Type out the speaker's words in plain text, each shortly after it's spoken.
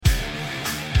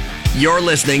You're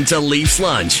listening to Leafs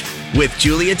Lunch with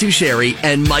Julia Tocheri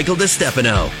and Michael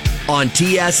DiStefano on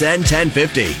TSN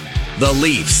 1050. The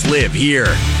Leafs live here.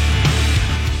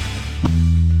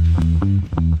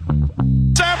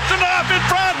 Samson off in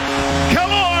front.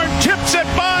 Killorn tips it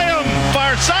by him.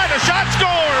 Far side, a shot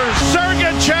scores.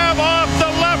 Sergachev off the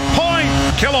left point.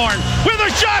 Killorn with a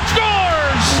shot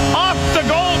scores. Off the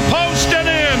goal post and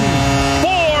in.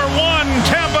 4-1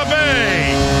 Tampa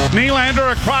Bay.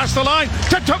 Nylander across the line.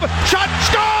 Shot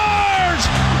scores.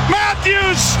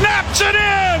 Matthews snaps it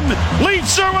in.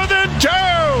 Leafs are within 2.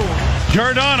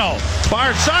 Giordano,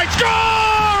 far side,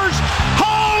 scores!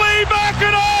 Holy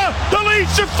Mackinac! The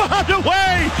Leafs have found a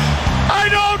way! I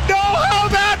don't know how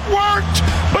that worked,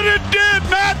 but it did!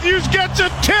 Matthews gets a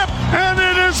tip, and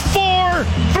it is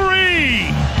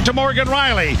 4-3 to Morgan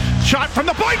Rielly. Shot from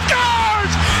the point,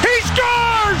 scores! He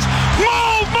scores!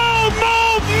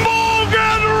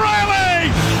 Morgan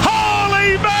Rielly!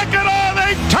 Holy Mackinac!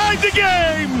 They tied the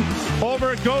game!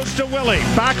 Over it goes to Willie.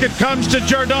 Back it comes to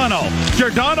Giordano.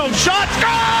 Giordano shot.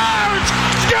 Scores!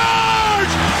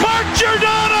 Scores! Mark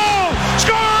Giordano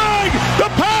scoring! The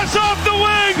pass off the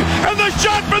wing and the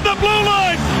shot from the blue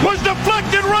line was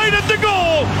deflected right at the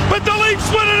goal. But the Leafs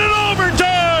win it in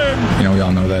overtime. We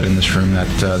all know that in this room that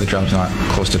the job's not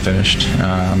close to finished.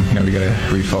 We got to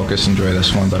refocus, enjoy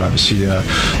this one, but obviously the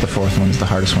fourth one is the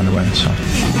hardest one to win. So.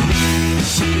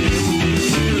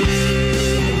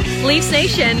 Leafs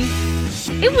Nation.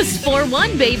 It was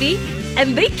 4-1, baby.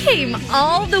 And they came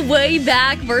all the way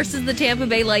back versus the Tampa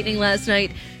Bay Lightning last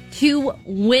night to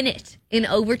win it in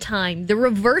overtime. The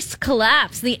reverse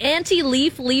collapse, the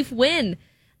anti-Leaf win.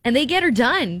 And they get her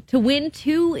done to win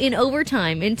 2 in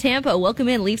overtime in Tampa. Welcome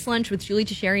in Leafs Lunch with Julia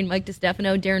Tocheri and Mike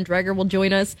DiStefano. Darren Dreger will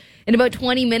join us in about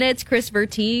 20 minutes. Chris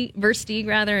Versteeg,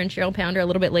 and Cheryl Pounder a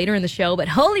little bit later in the show. But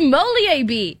holy moly,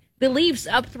 AB! The Leafs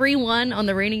up 3-1 on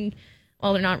the reigning...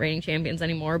 Well, they're not reigning champions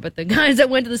anymore, but the guys that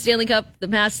went to the Stanley Cup the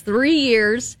past 3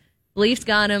 years, the Leafs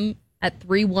got them at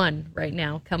 3-1 right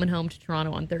now, coming home to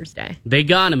Toronto on Thursday. They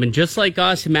got him, and just like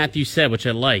Austin Matthews said, which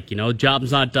I like,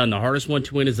 job's not done. The hardest one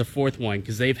to win is the fourth one,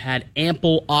 because they've had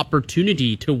ample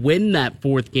opportunity to win that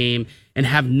fourth game and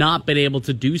have not been able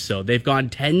to do so. They've gone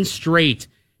 10 straight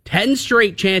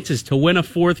chances to win a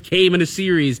fourth game in a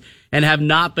series and have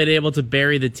not been able to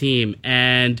bury the team,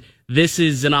 and this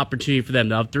is an opportunity for them.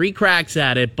 They'll have 3 cracks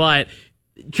at it, but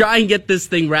try and get this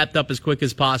thing wrapped up as quick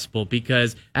as possible,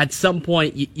 because at some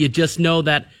point you just know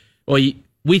that, we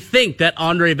think that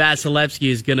Andrei Vasilevsky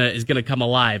is gonna come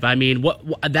alive. I mean, what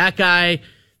that guy?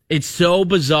 It's so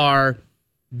bizarre.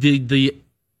 The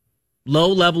low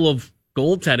level of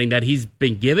goaltending that he's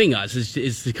been giving us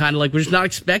is kind of like we're just not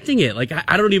expecting it. Like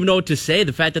I don't even know what to say.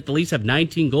 The fact that the Leafs have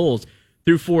 19 goals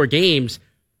through 4 games,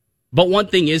 but one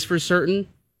thing is for certain.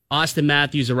 Austin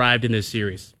Matthews arrived in this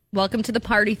series. Welcome to the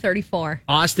party, 34.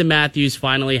 Austin Matthews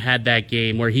finally had that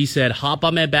game where he said, hop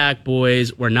on my back,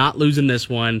 boys. We're not losing this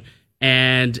one.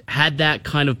 And had that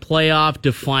kind of playoff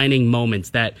defining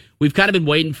moments that we've kind of been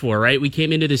waiting for, right? We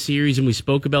came into the series and we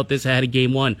spoke about this ahead of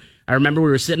game 1. I remember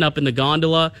we were sitting up in the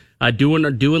gondola doing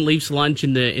Leafs lunch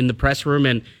in the press room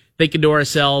and thinking to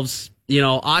ourselves,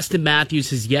 Austin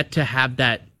Matthews has yet to have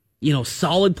that,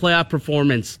 solid playoff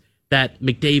performance that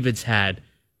McDavid's had.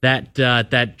 That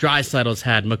Draisaitl's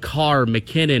had, Makar,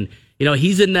 McKinnon.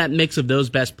 He's in that mix of those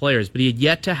best players, but he had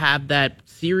yet to have that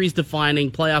series-defining,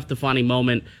 playoff-defining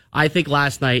moment. I think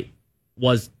last night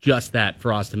was just that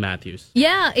for Austin Matthews.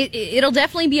 Yeah, it'll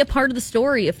definitely be a part of the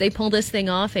story if they pull this thing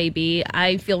off, AB.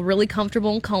 I feel really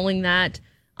comfortable calling that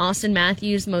Austin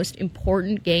Matthews' most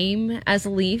important game as a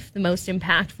Leaf, the most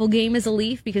impactful game as a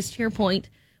Leaf, because to your point,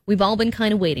 we've all been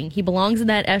kind of waiting. He belongs in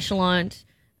that echelon,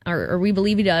 or we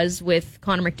believe he does, with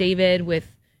Connor McDavid,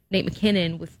 with Nate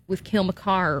McKinnon, with Cale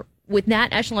Makar, with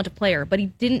that echelon of player. But he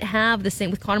didn't have the same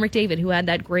with Connor McDavid, who had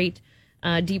that great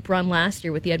deep run last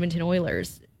year with the Edmonton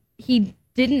Oilers. He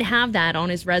didn't have that on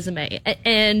his resume.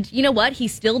 And you know what? He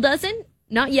still doesn't.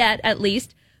 Not yet, at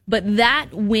least. But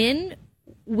that win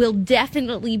will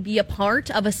definitely be a part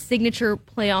of a signature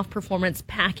playoff performance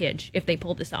package if they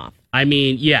pull this off. I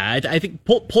mean, yeah, I think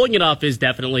pulling it off is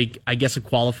definitely, I guess, a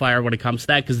qualifier when it comes to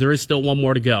that, because there is still one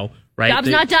more to go, right? Job's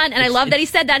not done, and I love that he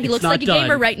said that. He looks like a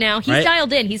gamer right now. He's right?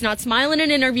 Dialed in. He's not smiling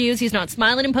in interviews. He's not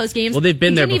smiling in post games. Well, they've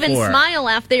been there before. He didn't even smile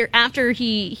after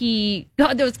he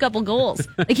got those couple goals.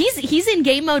 Like he's in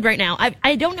game mode right now.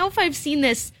 I don't know if I've seen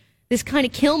this kind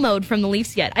of kill mode from the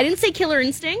Leafs yet. I didn't say killer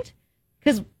instinct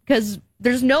because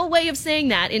there's no way of saying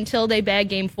that until they bag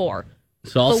game 4.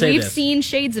 So we've seen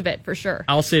shades of it for sure.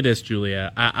 I'll say this,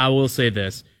 Julia. I will say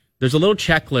this. There's a little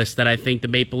checklist that I think the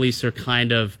Maple Leafs are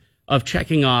kind of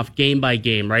checking off game by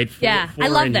game, right? I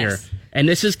love this. And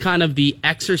this is kind of the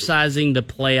exercising the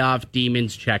playoff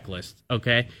demons checklist,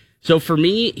 okay? So for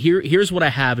me, here's what I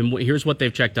have, and here's what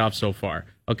they've checked off so far.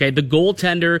 Okay, the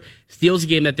goaltender steals a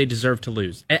game that they deserve to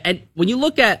lose. And when you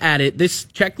look at it, this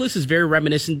checklist is very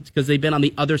reminiscent because they've been on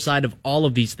the other side of all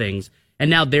of these things, and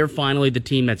now they're finally the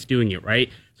team that's doing it, right?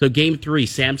 So Game 3,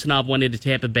 Samsonov went into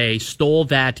Tampa Bay, stole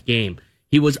that game.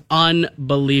 He was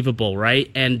unbelievable,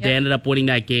 right? And they ended up winning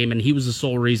that game, and he was the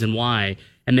sole reason why,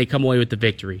 and they come away with the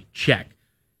victory. Check.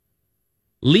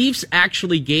 Leafs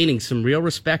actually gaining some real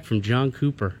respect from John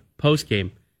Cooper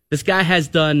post-game. This guy has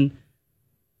done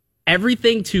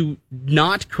everything to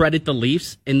not credit the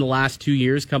Leafs in the last 2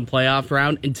 years come playoff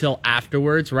round until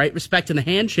afterwards, right? Respect in the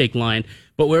handshake line,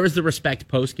 but where was the respect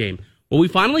post-game? Well, we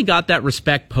finally got that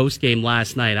respect post-game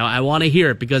last night. I want to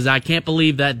hear it because I can't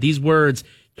believe that these words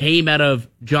came out of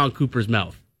John Cooper's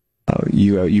mouth.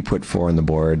 You put 4 on the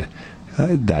board.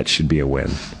 That should be a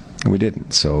win. We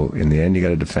didn't. So in the end, you got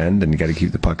to defend and you got to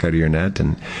keep the puck out of your net,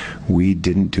 and we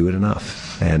didn't do it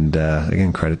enough. And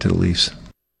again, credit to the Leafs.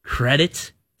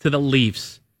 Credit to the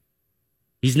Leafs.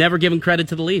 He's never given credit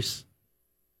to the Leafs.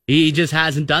 He just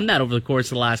hasn't done that over the course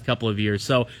of the last couple of years.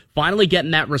 So finally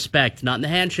getting that respect, not in the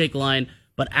handshake line,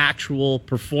 but actual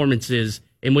performances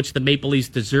in which the Maple Leafs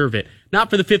deserve it. Not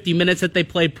for the 50 minutes that they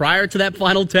played prior to that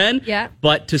final 10,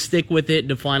 but to stick with it and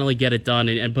to finally get it done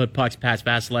and put pucks past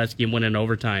Vasilevsky and win in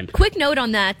overtime. Quick note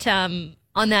on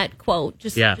that quote,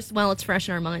 just while it's fresh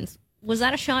in our minds. Was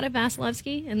that a shot at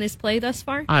Vasilevsky in this play thus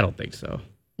far? I don't think so.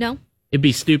 No? It'd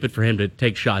be stupid for him to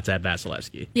take shots at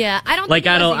Vasilevsky. Yeah, I don't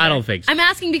think so. I'm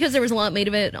asking because there was a lot made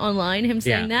of it online, him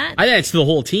saying that. I think it's the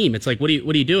whole team. It's like, what are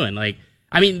you doing? Like,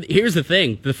 I mean, here's the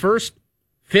thing. The first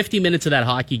 50 minutes of that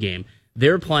hockey game,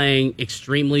 they're playing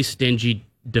extremely stingy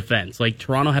defense. Like,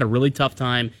 Toronto had a really tough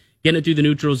time getting it through the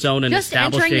neutral zone and just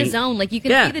establishing. Entering the zone. Like, you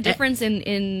can see the difference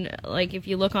in like, if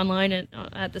you look online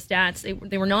at the stats,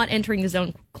 they were not entering the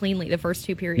zone cleanly the first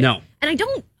 2 periods. No. And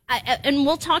and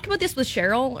we'll talk about this with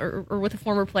Cheryl or with a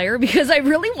former player because I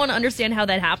really want to understand how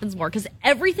that happens more because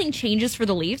everything changes for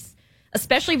the Leafs,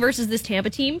 especially versus this Tampa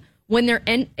team, when they're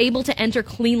able to enter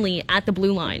cleanly at the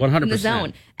blue line 100%. in the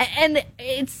zone. And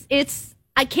it's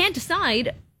I can't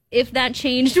decide if that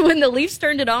changed when the Leafs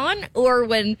turned it on or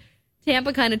when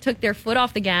Tampa kind of took their foot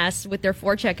off the gas with their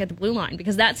forecheck at the blue line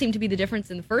because that seemed to be the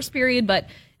difference in the first period, but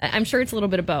I'm sure it's a little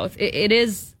bit of both. It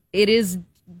is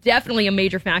definitely a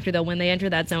major factor, though, when they enter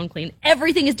that zone clean.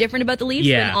 Everything is different about the Leafs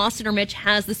when Austin or Mitch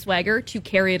has the swagger to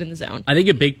carry it in the zone. I think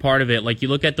a big part of it, like you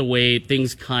look at the way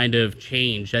things kind of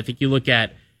changed. I think you look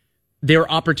at they're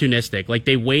opportunistic. Like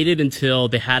they waited until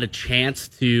they had a chance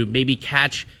to maybe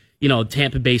catch,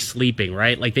 Tampa Bay sleeping,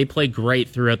 right? Like they played great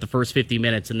throughout the first 50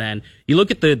 minutes. And then you look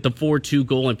at the 4-2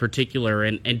 goal in particular,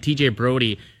 and TJ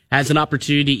Brody has an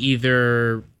opportunity to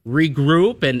either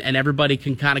regroup and everybody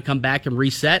can kind of come back and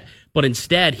reset. But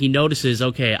instead, he notices,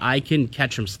 okay, I can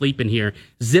catch him sleeping here,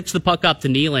 zips the puck up to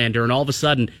Nylander, and all of a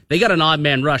sudden, they got an odd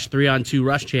man rush, 3-on-2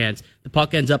 rush chance. The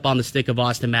puck ends up on the stick of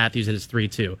Austin Matthews, and it's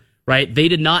 3-2, right? They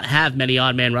did not have many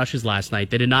odd man rushes last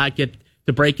night. They did not get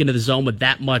to break into the zone with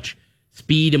that much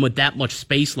speed and with that much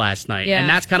space last night. And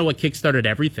that's kind of what kickstarted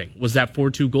everything, was that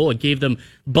 4-2 goal. It gave them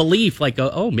belief, like,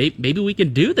 maybe we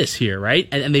can do this here, right?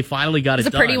 And they finally got it done.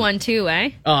 It was a pretty one, too,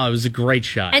 eh? Oh, it was a great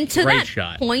shot. And to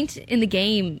that point in the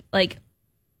game, like,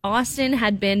 Austin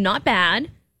had been not bad,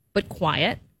 but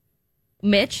quiet.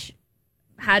 Mitch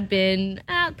had been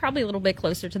probably a little bit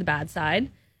closer to the bad side.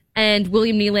 And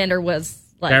William Nylander was,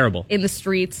 like, terrible in the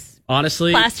streets.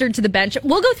 Honestly, plastered to the bench.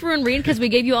 We'll go through and read because we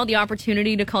gave you all the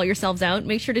opportunity to call yourselves out.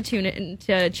 Make sure to tune in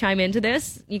to chime into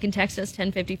this. You can text us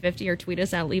 105050 or tweet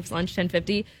us at Leafs Lunch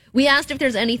 1050. We asked if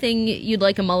there's anything you'd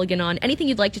like a mulligan on, anything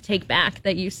you'd like to take back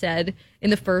that you said in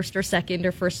the first or second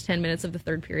or first 10 minutes of the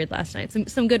third period last night.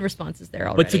 Some good responses there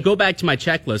already. But to go back to my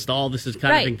checklist, all this is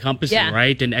kind of encompassing,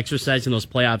 right? And exercising those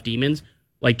playoff demons,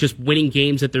 like just winning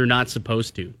games that they're not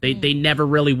supposed to. They never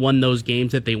really won those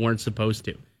games that they weren't supposed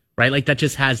to. Right? Like that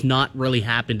just has not really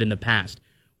happened in the past.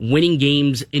 Winning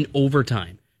games in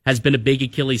overtime has been a big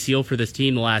Achilles heel for this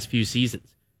team the last few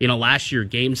seasons. Last year,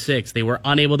 Game 6, they were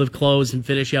unable to close and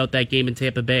finish out that game in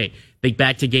Tampa Bay. Think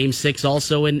back to Game 6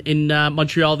 also in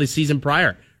Montreal the season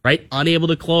prior, right? Unable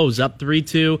to close, up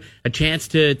 3-2, a chance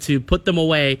to put them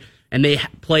away, and they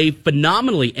play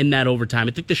phenomenally in that overtime.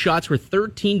 I think the shots were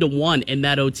 13-1 in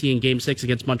that OT in Game 6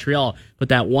 against Montreal, but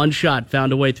that one shot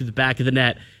found a way through the back of the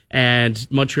net, and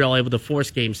Montreal able to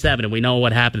force Game 7, and we know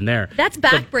what happened there. That's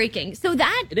backbreaking. So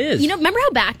that, it is. Remember how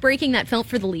backbreaking that felt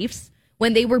for the Leafs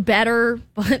when they were better,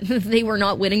 but they were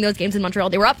not winning those games in Montreal?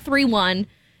 They were up 3-1,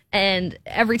 And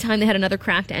every time they had another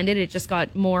crack to end it, it just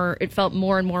got more, it felt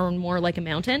more and more and more like a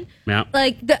mountain. Yeah.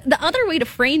 Like, the other way to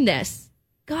frame this,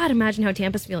 God, imagine how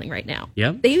Tampa's feeling right now.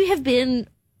 Yeah. They have been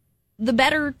the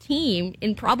better team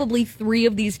in probably 3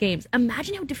 of these games.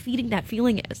 Imagine how defeating that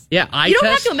feeling is. Yeah, you don't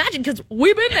have to imagine because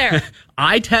we've been there.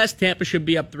 I test Tampa should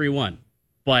be up 3-1,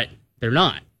 but they're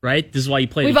not, right? This is why you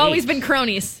play We've the games. always been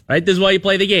cronies. Right? This is why you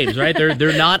play the games, right?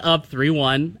 They're not up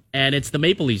 3-1, and it's the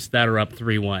Maple Leafs that are up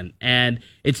 3-1. And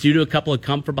it's due to a couple of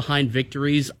come-from-behind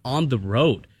victories on the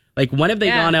road. Like, when have they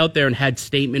gone out there and had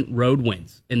statement road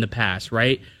wins in the past,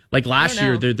 right? Like, last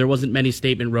year, there wasn't many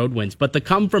statement road wins. But the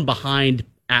come-from-behind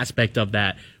aspect of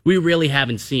that, we really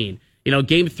haven't seen. You know,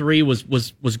 Game 3 was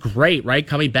great, right?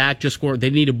 Coming back, just scored. They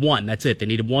needed 1. That's it. They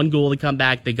needed 1 goal to come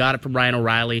back. They got it from Ryan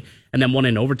O'Reilly, and then 1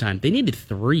 in overtime. They needed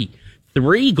 3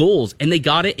 goals, and they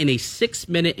got it in a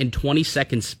 6-minute and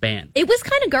 20-second span. It was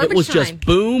kind of garbage time. It was just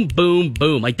boom, boom,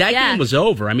 boom. Like, that game was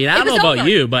over. I mean, I don't know about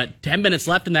you, but 10 minutes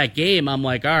left in that game, I'm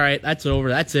like, all right, that's over.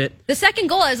 That's it. The second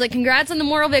goal, I was like, congrats on the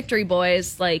moral victory,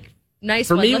 boys. Like, nice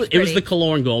For one. me, it was the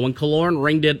Killorn goal. When Killorn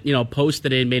ringed it,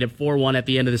 posted it, made it 4-1 at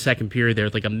the end of the second period. There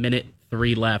was like a minute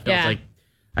 3 left. I was like,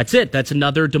 that's it. That's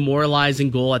another demoralizing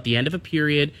goal at the end of a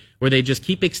period where they just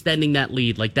keep extending that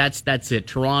lead. Like, that's it.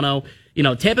 Toronto,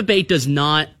 Tampa Bay does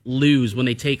not lose when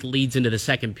they take leads into the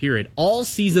second period. All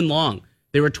season long,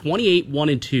 they were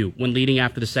 28-1-2 when leading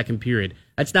after the second period.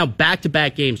 That's now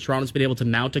back-to-back games. Toronto's been able to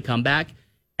mount a comeback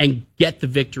and get the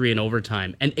victory in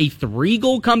overtime. And a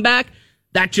 3-goal comeback,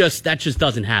 that just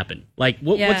doesn't happen. Like,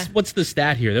 what's the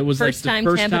stat here? That was first like the time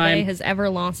first Tampa time Bay has ever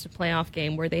lost a playoff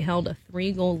game where they held a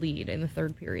 3-goal lead in the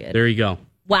third period. There you go.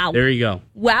 Wow. There you go.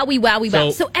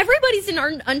 Wowie. So everybody's in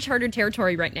uncharted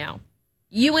territory right now.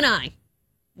 You and I,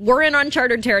 we're in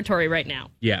uncharted territory right now.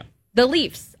 Yeah. The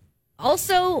Leafs,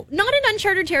 also not in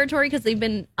uncharted territory because they've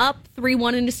been up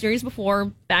 3-1 in a series before.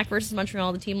 Back versus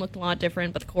Montreal, the team looked a lot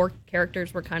different, but the core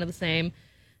characters were kind of the same.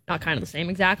 Not kind of the same,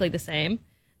 exactly the same.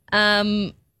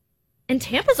 And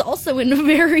Tampa's also in a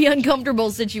very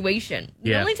uncomfortable situation.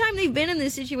 The only time they've been in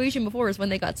this situation before is when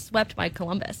they got swept by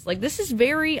Columbus. Like, this is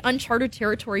very uncharted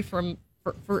territory for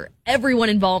everyone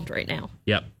involved right now.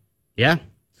 Yep. Yeah.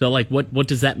 So, like, what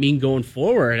does that mean going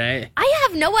forward? I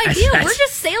have no idea. We're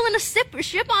just sailing a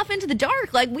ship off into the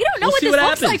dark. Like, we don't know what this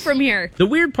looks like from here. The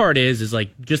weird part is like,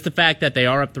 just the fact that they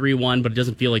are up 3-1, but it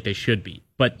doesn't feel like they should be.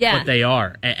 But they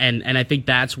are. And I think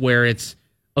that's where it's,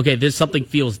 okay, something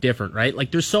feels different, right?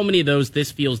 Like, there's so many of those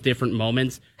this feels different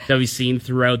moments that we've seen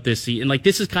throughout this season. And, like,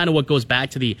 this is kind of what goes back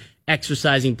to the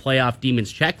exercising playoff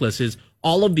demons checklist is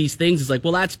all of these things is like,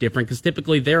 well, that's different because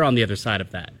typically they're on the other side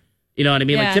of that. You know what I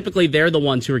mean? Like, typically they're the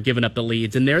ones who are giving up the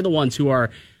leads, and they're the ones who are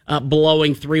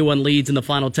blowing 3-1 leads in the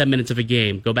final 10 minutes of a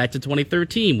game. Go back to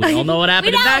 2013. We all know what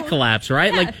happened in that collapse,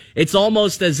 right? Yeah. Like, it's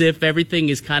almost as if everything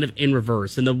is kind of in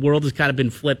reverse, and the world has kind of been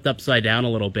flipped upside down a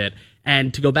little bit.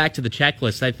 And to go back to the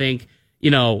checklist, I think,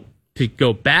 to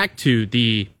go back to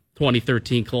the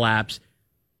 2013 collapse,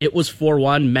 it was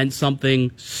 4-1, meant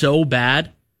something so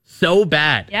bad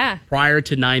prior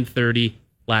to 9:30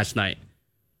 last night.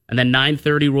 And then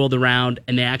 9:30 rolled around,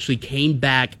 and they actually came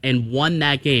back and won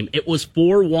that game. It was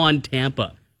 4-1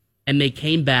 Tampa, and they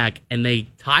came back, and they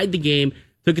tied the game,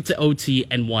 took it to OT,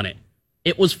 and won it.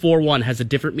 It was 4-1, has a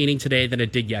different meaning today than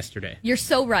it did yesterday. You're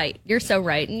so right.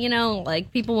 And,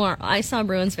 I saw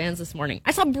Bruins fans this morning.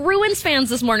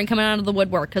 Coming out of the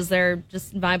woodwork because they're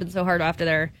just vibing so hard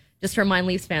after just to remind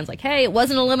Leafs fans, like, hey, it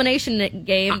was an elimination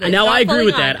game. Now, I agree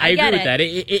with that. I agree with that.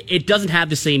 It doesn't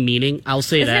have the same meaning. I'll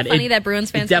say that. Isn't it funny that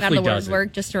Bruins fans come out of the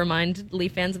woodwork just to remind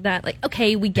Leaf fans of that? Like,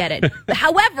 okay, we get it.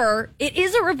 However, it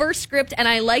is a reverse script, and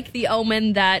I like the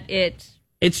omen that it's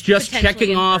just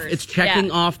checking off. It's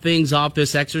checking off things off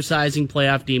this exercising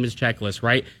playoff demons checklist,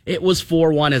 right? It was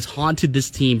 4-1 has haunted this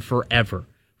team forever.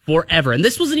 And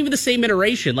this wasn't even the same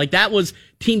iteration. Like, that was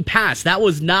team past. That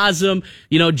was Nazem,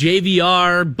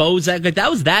 JVR, Bozak. Like, that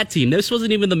was that team. This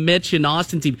wasn't even the Mitch and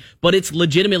Austin team. But it's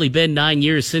legitimately been 9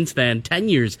 years since then, 10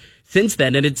 years since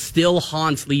then, and it still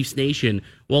haunts Leafs Nation.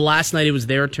 Well, last night it was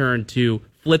their turn to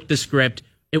flip the script.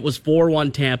 It was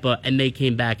 4-1 Tampa, and they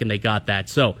came back and they got that.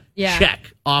 So,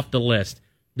 check off the list.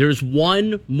 There's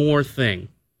one more thing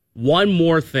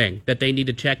that they need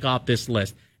to check off this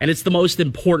list, and it's the most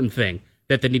important thing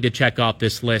that they need to check off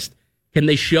this list. Can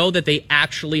they show that they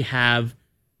actually have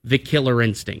the killer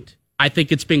instinct? I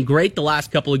think it's been great the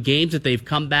last couple of games that they've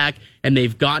come back and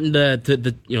they've gotten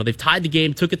they've tied the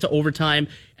game, took it to overtime,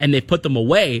 and they've put them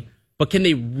away. But can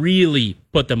they really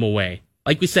put them away?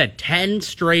 Like we said, 10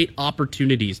 straight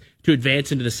opportunities to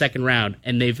advance into the second round,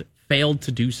 and they've failed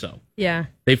to do so. Yeah.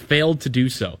 They've failed to do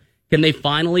so. Can they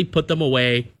finally put them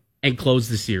away and close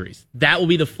the series. That will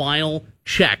be the final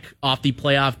check off the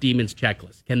playoff demons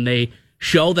checklist. Can they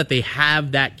show that they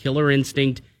have that killer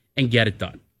instinct and get it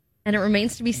done? And it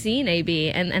remains to be seen,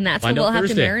 AB, and that's Find what we'll out have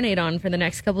Thursday. to marinate on for the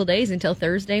next couple of days until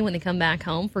Thursday when they come back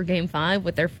home for Game 5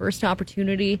 with their first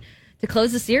opportunity to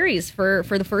close the series for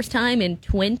the first time in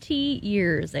 20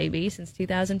 years, AB, since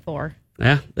 2004.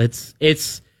 Yeah,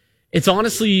 it's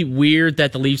honestly weird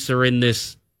that the Leafs are in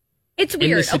this. It's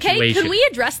weird. this Okay, situation. can we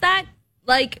address that?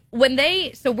 Like when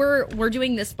we're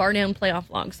doing this BarDown playoff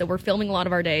log, so we're filming a lot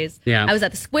of our days. Yeah. I was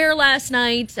at the Square last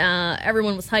night.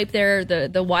 Everyone was hyped there.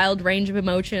 The wild range of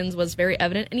emotions was very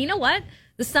evident. And you know what?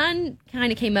 The sun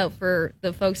kind of came out for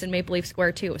the folks in Maple Leaf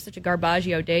Square too. It was such a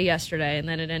garbaggio day yesterday, and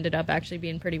then it ended up actually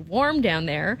being pretty warm down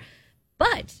there.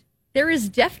 But there is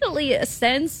definitely a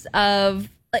sense of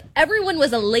like everyone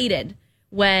was elated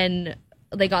when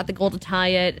they got the goal to tie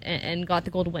it and got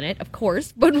the goal to win it, of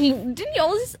course. But didn't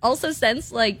you also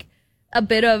sense like a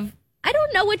bit of, I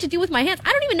don't know what to do with my hands.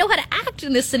 I don't even know how to act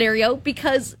in this scenario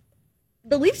because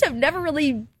the Leafs have never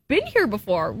really been here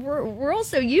before. We're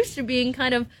also used to being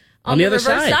kind of on the other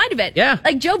reverse side of it. Yeah.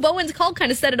 Like Joe Bowen's call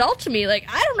kind of said it all to me. Like,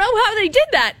 I don't know how they did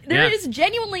that. There Yeah. is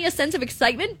genuinely a sense of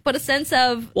excitement, but a sense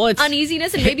of Well, it's-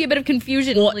 uneasiness and maybe a bit of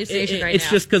confusion in the Leaf Station right it's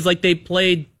now. just because like they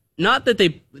played. Not that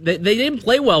they didn't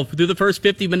play well through the first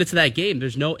 50 minutes of that game.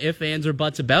 There's no ifs, ands, or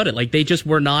buts about it. Like they just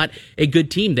were not a good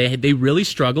team. They really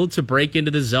struggled to break into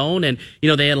the zone, and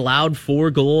they had allowed 4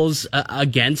 goals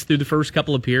against through the first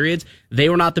couple of periods. They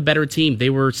were not the better team. They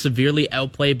were severely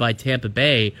outplayed by Tampa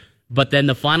Bay. But then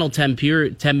the final 10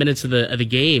 minutes of the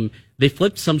game, they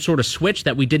flipped some sort of switch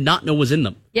that we did not know was in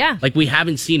them. Yeah. Like we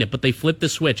haven't seen it, but they flipped the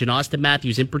switch, and Austin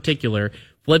Matthews in particular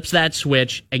flips that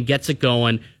switch and gets it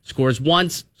going, scores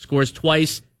once, scores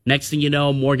twice. Next thing you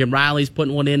know, Morgan Riley's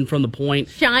putting one in from the point.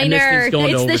 And this Shiner. thing's going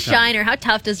to It's the overtime. Shiner. How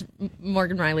tough does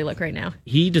Morgan Riley look right now?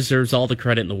 He deserves all the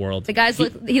credit in the world. The guy's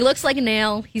he looks like a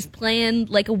nail. He's playing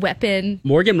like a weapon.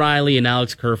 Morgan Riley and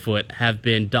Alex Kerfoot have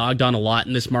been dogged on a lot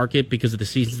in this market because of the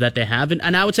seasons that they have,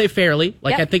 and I would say fairly.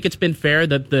 Like Yep. I think it's been fair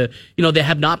that they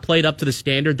have not played up to the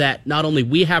standard that not only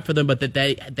we have for them, but that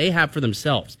they have for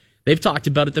themselves. They've talked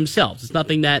about it themselves. It's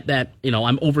nothing that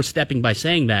I'm overstepping by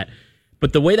saying that,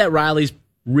 but the way that Riley's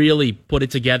really put it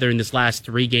together in this last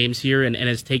 3 games here and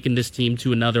has taken this team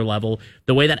to another level.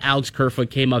 The way that Alex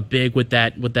Kerfoot came up big with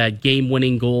that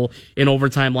game-winning goal in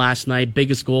overtime last night,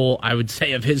 biggest goal I would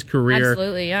say of his career.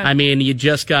 Absolutely, yeah. I mean, you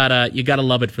just gotta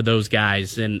love it for those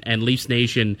guys, and Leafs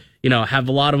Nation, have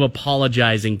a lot of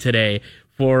apologizing today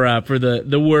for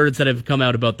the words that have come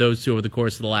out about those two over the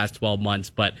course of the last 12 months.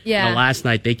 But Yeah. last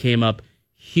night they came up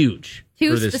huge.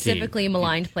 Two for this specifically team.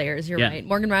 maligned players, you're Yeah. right.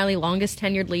 Morgan Riley, longest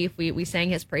tenured Leaf. We sang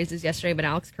his praises yesterday, but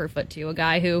Alex Kerfoot, too, a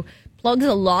guy who plugs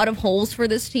a lot of holes for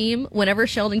this team whenever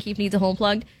Sheldon Keefe needs a hole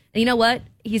plugged. And you know what?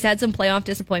 He's had some playoff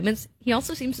disappointments. He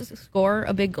also seems to score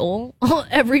a big goal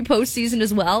every postseason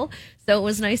as well. So it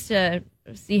was nice to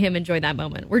see him enjoy that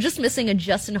moment. We're just missing a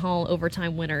Justin Hall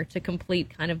overtime winner to complete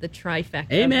kind of the trifecta.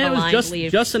 Hey man, it of was maligned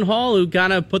Leaf. Justin Hall who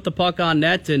kind of put the puck on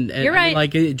net, and You're right. I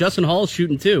mean, like Justin Hall's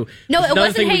shooting too. No, That's it another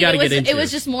wasn't thing we hate. gotta It was, get into. it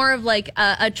was just more of like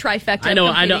a trifecta. I know,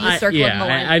 of completing the circle of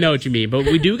maligned I know Leafs. what you mean, but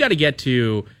we do got to get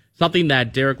to something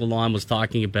that Derek Lalonde was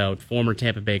talking about, former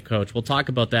Tampa Bay coach. We'll talk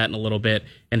about that in a little bit,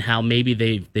 and how maybe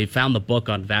they found the book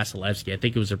on Vasilevsky. I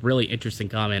think it was a really interesting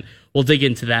comment. We'll dig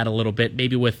into that a little bit,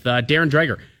 maybe with Darren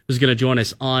Dreger, who's going to join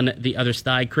us on the other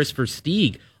side. Christopher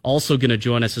Stieg also going to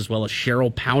join us, as well as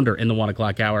Cheryl Pounder in the 1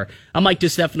 o'clock hour. I'm Mike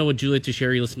DiStefano with Julia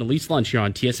Tocheri. Listen to Leafs Lunch here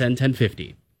on TSN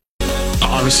 1050.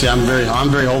 Obviously, I'm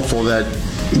very hopeful that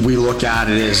we look at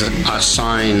it as a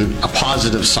sign, a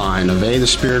positive sign of the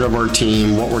spirit of our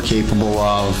team, what we're capable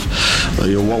of,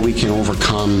 what we can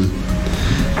overcome,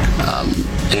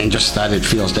 and just that it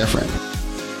feels different.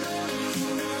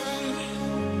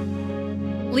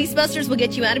 Lease Busters will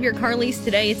get you out of your car lease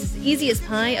today. It's as easy as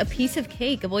pie, a piece of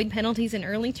cake. Avoid penalties and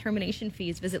early termination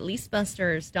fees. Visit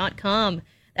leasebusters.com.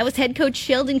 That was head coach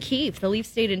Sheldon Keefe. The Leafs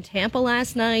stayed in Tampa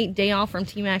last night. Day off from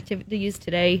team activities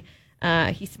today.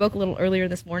 He spoke a little earlier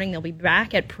this morning. They'll be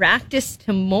back at practice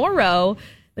tomorrow,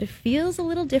 but it feels a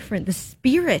little different. The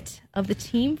spirit of the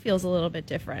team feels a little bit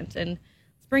different. And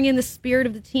let's bring in the spirit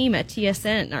of the team at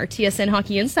TSN, our TSN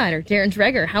Hockey Insider, Darren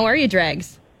Dreger. How are you,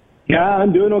 Dregs? Yeah,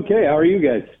 I'm doing okay. How are you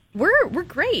guys? We're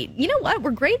great. You know what?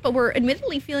 We're great, but we're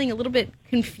admittedly feeling a little bit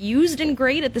confused and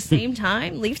great at the same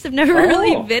time. Leafs have never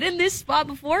really been in this spot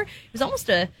before. It was almost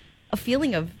a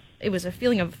feeling of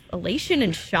elation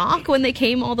and shock when they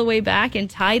came all the way back and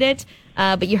tied it.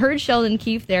 But you heard Sheldon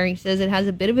Keefe there. He says it has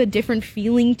a bit of a different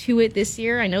feeling to it this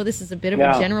year. I know this is a bit of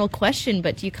a general question,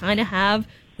 but do you kind of have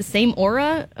the same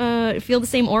aura, feel the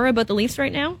same aura about the Leafs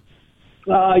right now?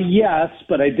 Yes,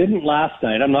 but I didn't last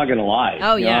night. I'm not going to lie.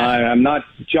 Oh, yeah. I'm not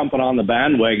jumping on the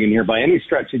bandwagon here by any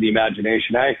stretch of the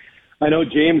imagination. I know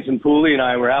James and Pooley and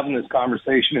I were having this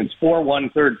conversation. It's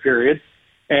 4-1 third period.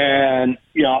 And,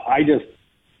 I just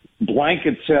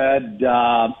blanket said,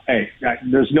 hey,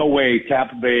 there's no way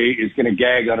Tampa Bay is going to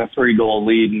gag on a 3-goal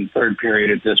lead in third period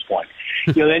at this point.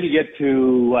 Then you get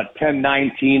to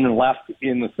 10-19 and left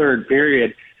in the third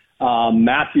period.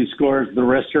 Matthew scores the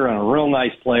wrister on a real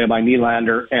nice play by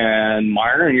Nylander and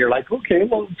Marner, and you're like, okay,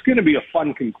 well, it's going to be a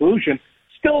fun conclusion.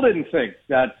 Still didn't think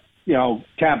that,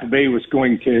 Tampa Bay was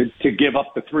going to give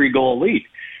up the 3-goal lead.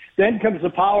 Then comes the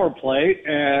power play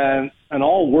and an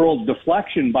all-world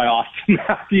deflection by Austin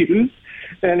Matthews,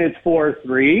 and it's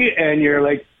 4-3, and you're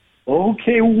like,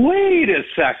 okay, wait a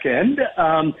second.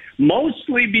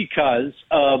 Mostly because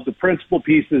of the principal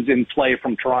pieces in play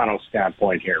from Toronto's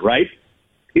standpoint here, right?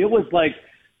 It was like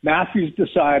Matthews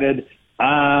decided,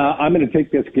 I'm going to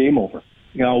take this game over.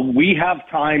 We have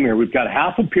time here. We've got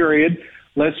half a period.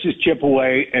 Let's just chip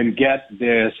away and get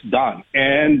this done.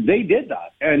 And they did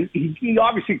that. And he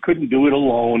obviously couldn't do it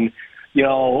alone.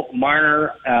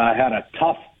 Marner had a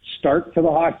tough start to the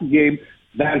hockey game.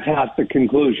 Fantastic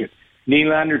conclusion.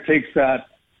 Nylander takes that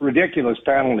ridiculous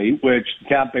penalty, which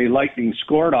Tampa Bay Lightning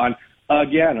scored on.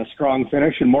 Again, a strong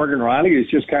finish. And Morgan Rielly is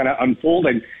just kind of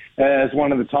unfolding as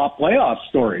one of the top playoff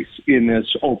stories in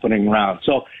this opening round.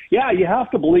 So, yeah, you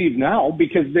have to believe now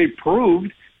because they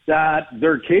proved that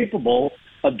they're capable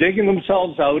of digging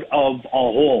themselves out of a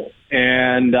hole.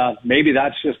 And maybe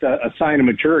that's just a sign of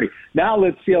maturity. Now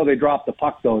let's see how they drop the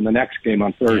puck, though, in the next game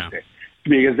on Thursday.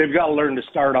 Because they've got to learn to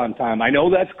start on time. I know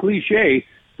that's cliche,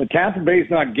 but Tampa Bay's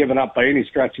not giving up by any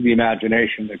stretch of the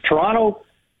imagination. If Toronto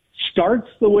starts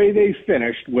the way they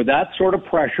finished with that sort of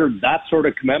pressure, that sort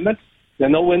of commitment,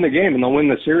 then they'll win the game and they'll win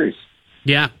the series.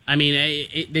 Yeah, I mean,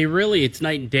 it's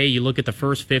night and day. You look at the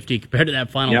first 50 compared to that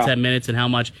final 10 minutes and how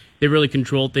much they really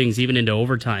controlled things even into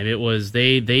overtime. It was,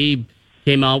 they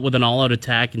came out with an all-out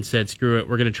attack and said, screw it,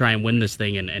 we're going to try and win this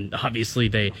thing, and obviously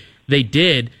they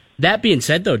did. That being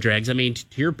said, though, Dregs, I mean,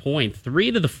 to your point, 3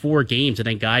 of the 4 games, I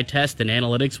think guy test and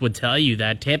analytics would tell you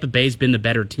that Tampa Bay's been the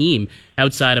better team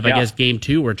outside of, I guess, Game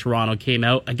 2 where Toronto came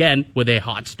out, again, with a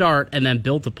hot start and then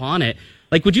built upon it.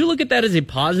 Like, would you look at that as a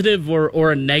positive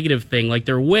or a negative thing? Like,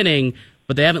 they're winning,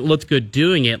 but they haven't looked good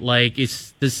doing it. Like,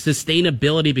 is the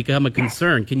sustainability become a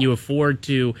concern? Can you afford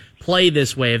to play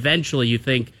this way? Eventually, you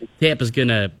think Tampa's going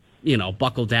to,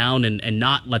 buckle down and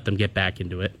not let them get back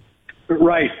into it?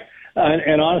 Right.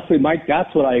 And honestly, Mike,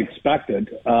 that's what I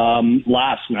expected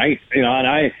last night.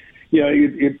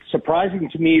 It's surprising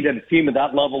to me that a team of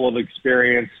that level of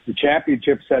experience, the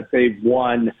championships that they've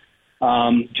won,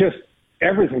 just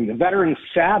everything, the veteran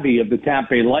savvy of the Tampa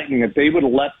Bay Lightning, if they would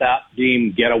have let that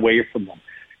game get away from them.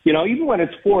 Even when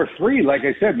it's 4-3, like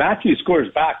I said, Matthews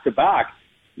scores back-to-back.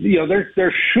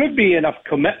 There should be enough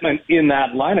commitment in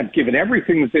that lineup, given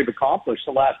everything that they've accomplished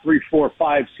the last 3, 4,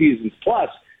 5 seasons plus,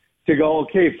 to go,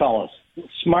 okay, fellas,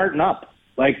 smarten up.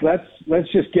 Like,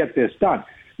 let's just get this done.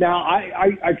 Now,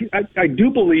 I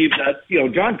do believe that,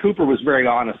 John Cooper was very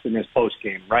honest in his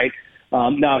postgame, right?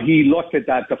 Now, he looked at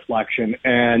that deflection,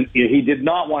 and he did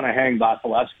not want to hang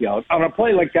Vasilevsky out. On a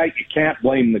play like that, you can't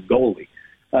blame the goalie.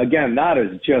 Again, that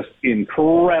is just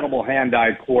incredible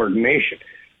hand-eye coordination.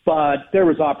 But there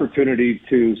was opportunity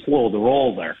to slow the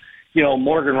roll there.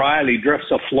 Morgan Rielly drifts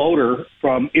a floater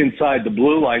from inside the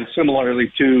blue line,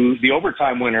 similarly to the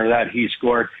overtime winner that he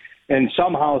scored, and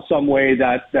somehow, some way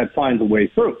that finds a way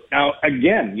through. Now,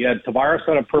 again, you had Tavares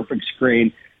on a perfect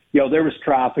screen. There was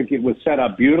traffic. It was set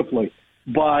up beautifully.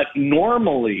 But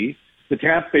normally, the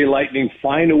Tampa Bay Lightning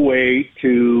find a way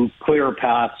to clear a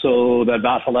path so that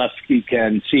Vasilevsky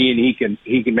can see and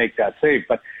he can make that save.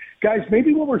 But, guys,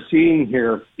 maybe what we're seeing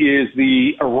here is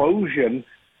the erosion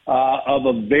of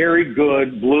a very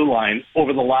good blue line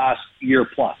over the last year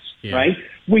plus, right?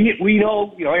 We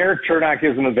know, Eric Chernak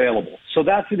isn't available. So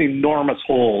that's an enormous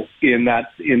hole in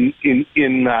that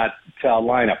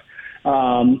lineup.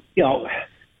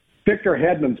 Victor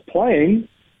Hedman's playing.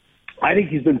 I think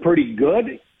he's been pretty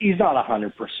good. He's not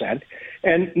 100%.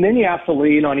 And then you have to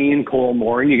lean on Ian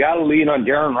Colmore, and you got to lean on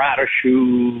Darren Radish,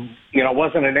 who,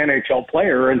 wasn't an NHL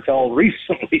player until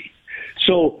recently.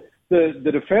 So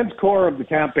the defense core of the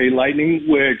Tampa Bay Lightning,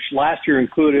 which last year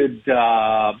included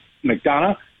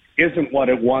McDonough, isn't what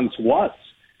it once was.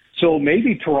 So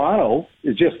maybe Toronto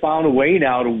has just found a way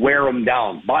now to wear them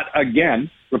down. But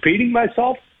again, repeating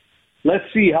myself, let's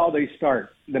see how they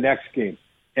start the next game.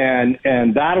 And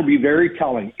that'll be very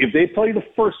telling. If they play the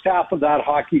first half of that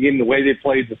hockey game the way they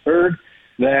played the third,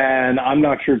 then I'm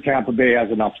not sure Tampa Bay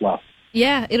has enough left.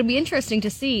 Yeah, it'll be interesting to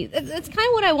see. That's kind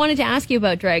of what I wanted to ask you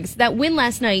about, Dregs. That win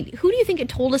last night, who do you think it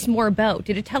told us more about?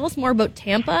 Did it tell us more about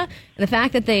Tampa and the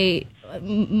fact that they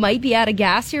might be out of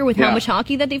gas here with how much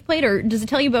hockey that they've played, or does it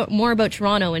tell you more about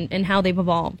Toronto and how they've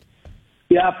evolved?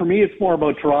 Yeah, for me, it's more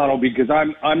about Toronto because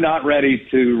I'm not ready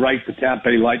to write the Tampa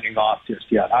Bay Lightning off just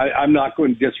yet. I'm not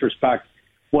going to disrespect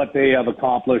what they have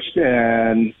accomplished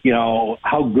and,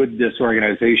 how good this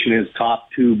organization is top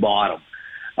to bottom.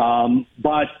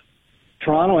 But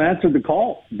Toronto answered the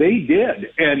call. They did.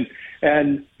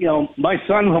 And my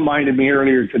son reminded me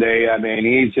earlier today,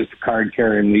 he's just a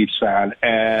card-carrying Leafs fan.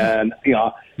 And,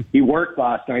 he worked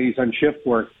last night. He's on shift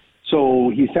work.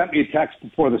 So he sent me a text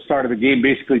before the start of the game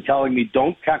basically telling me,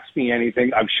 don't text me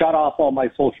anything. I've shut off all my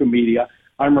social media.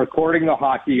 I'm recording the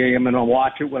hockey game and I'll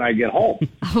watch it when I get home.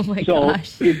 Oh, my gosh.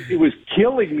 So it was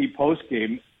killing me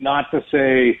post-game not to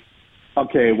say,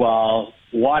 okay, well,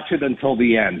 watch it until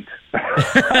the end.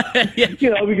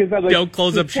 Because I'm like, don't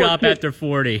close up shop after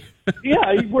 40.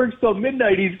 Yeah, he works till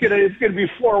midnight. It's gonna be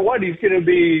 4-1. He's gonna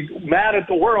be mad at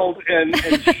the world and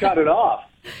shut it off.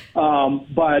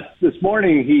 But this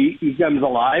morning he comes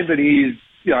alive and he's,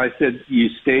 I said, you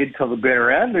stayed till the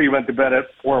bitter end or you went to bed at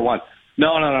 4-1?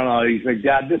 No. He's like,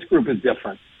 Dad, this group is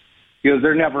different. He goes,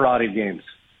 they're never out of games.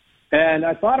 And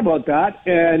I thought about that,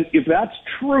 and if that's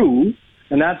true,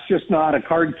 and that's just not a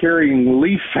card-carrying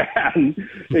Leaf fan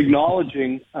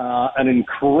acknowledging an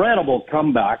incredible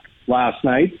comeback last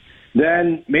night,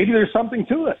 then maybe there's something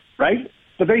to it, right?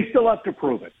 But they still have to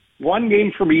prove it. One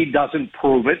game for me doesn't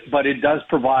prove it, but it does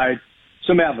provide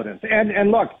some evidence. And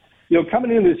look,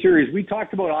 coming into the series, we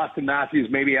talked about Austin Matthews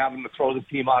maybe having to throw the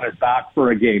team on his back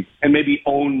for a game and maybe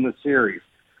own the series.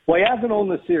 Well, he hasn't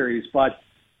owned the series, but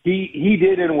he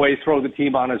did in a way throw the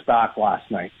team on his back last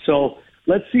night. So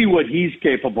let's see what he's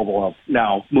capable of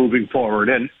now moving forward.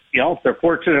 And, if they're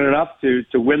fortunate enough to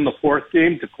win the fourth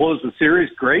game to close the series,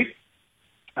 great.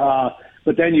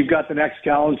 But then you've got the next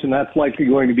challenge, and that's likely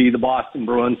going to be the Boston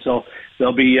Bruins. So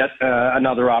there'll be yet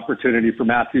another opportunity for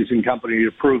Matthews and company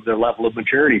to prove their level of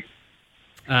maturity.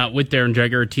 With Darren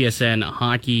Dreger, TSN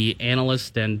hockey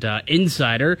analyst and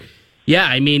insider.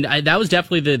 Yeah, that was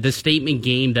definitely the statement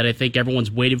game that I think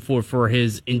everyone's waiting for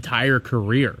his entire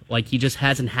career. Like, he just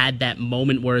hasn't had that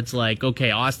moment where it's like,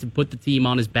 okay, Austin put the team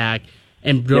on his back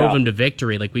and drove him to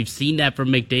victory. Like, we've seen that from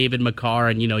McDavid, Makar,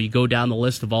 and, you go down the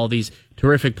list of all these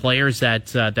terrific players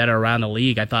that are around the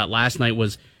league. I thought last night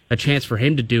was a chance for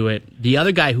him to do it. The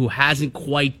other guy who hasn't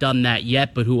quite done that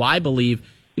yet, but who I believe,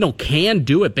 can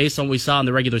do it based on what we saw in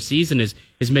the regular season is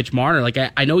Mitch Marner. Like,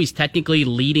 I know he's technically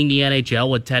leading the NHL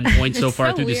with 10 points so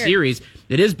far through the series.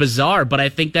 It is bizarre, but I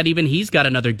think that even he's got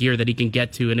another gear that he can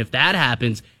get to. And if that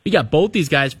happens, you got both these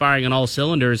guys firing on all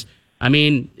cylinders.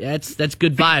 That's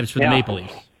good vibes for the Maple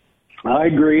Leafs. I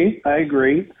agree.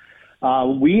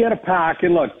 We had a pack,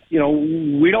 and look,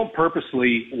 we don't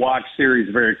purposely watch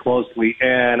series very closely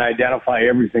and identify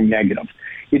everything negative.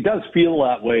 It does feel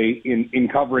that way in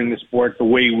covering the sport the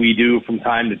way we do from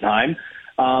time to time,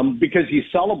 because you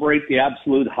celebrate the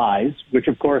absolute highs, which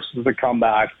of course is the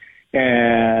comeback,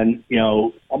 and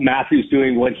Matthews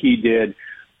doing what he did,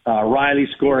 Riley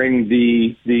scoring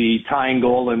the tying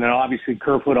goal, and then obviously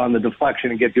Kerfoot on the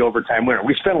deflection and get the overtime winner.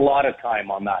 We spent a lot of time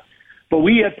on that. But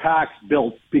we had packs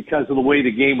built because of the way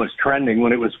the game was trending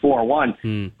when it was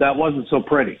 4-1. That wasn't so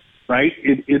pretty, right?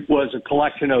 It was a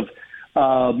collection of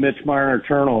Mitch Marner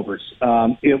turnovers.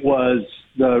 It was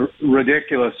the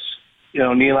ridiculous,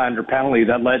 Nylander penalty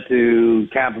that led to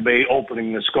Tampa Bay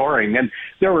opening the scoring. And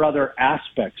there were other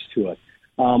aspects to it.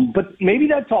 But maybe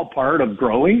that's all part of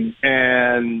growing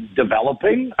and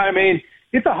developing.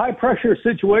 It's a high-pressure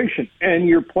situation, and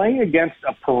you're playing against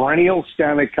a perennial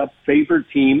Stanley Cup favored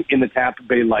team in the Tampa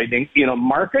Bay Lightning in a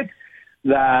market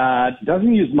that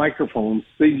doesn't use microphones,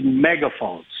 they use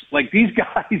megaphones. Like, these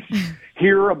guys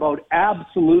hear about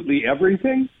absolutely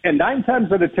everything, and 9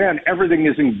 times out of 10, everything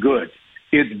isn't good.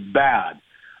 It's bad.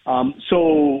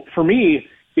 So for me,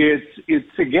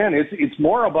 it's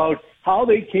more about how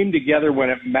they came together when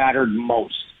it mattered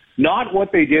most. Not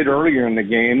what they did earlier in the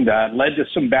game that led to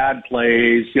some bad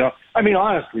plays.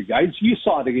 Honestly, guys, you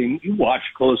saw the game. You watched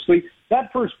closely.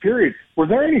 That first period, were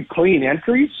there any clean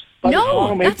entries?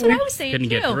 No, that's what I was saying, Couldn't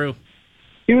get through.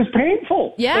 It was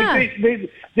painful. Yeah.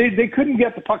 They couldn't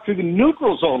get the puck through the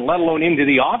neutral zone, let alone into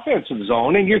the offensive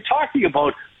zone. And you're talking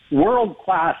about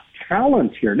world-class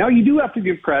talent here. Now, you do have to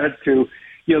give credit to,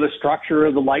 the structure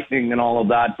of the Lightning and all of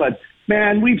that. But,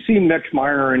 man, we've seen Mitch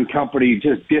Marner and company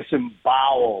just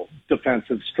disembowel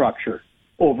defensive structure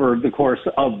over the course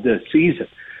of the season.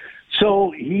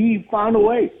 So he found a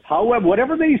way. However,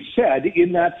 whatever they said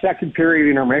in that second period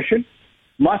intermission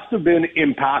must have been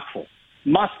impactful.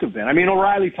 Must have been. I mean,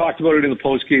 O'Reilly talked about it in the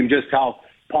postgame, just how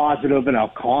positive and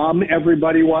how calm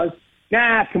everybody was.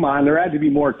 Nah, come on. There had to be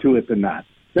more to it than that.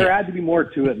 Had to be more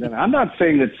to it than that. I'm not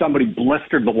saying that somebody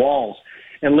blistered the walls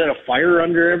and lit a fire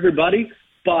under everybody,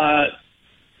 but,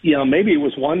 maybe it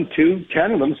was 1, 2,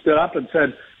 10 of them stood up and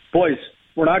said, boys,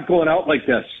 we're not going out like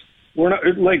this. We're not,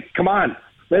 come on.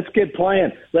 Let's get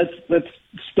playing. Let's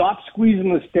stop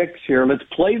squeezing the sticks here. Let's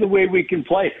play the way we can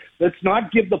play. Let's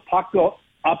not give the puck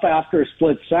up after a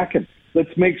split second. Let's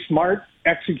make smart,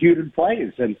 executed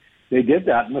plays. And they did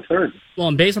that in the third. Well,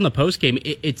 and based on the postgame,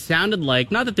 it sounded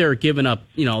like, not that they were giving up,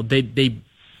 they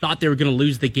thought they were going to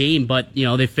lose the game, but,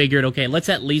 they figured, okay, let's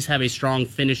at least have a strong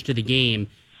finish to the game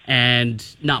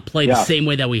and not play the same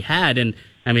way that we had. And,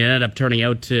 I mean, it ended up turning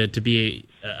out to be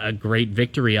a great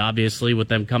victory, obviously, with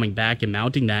them coming back and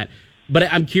mounting that. But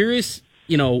I'm curious,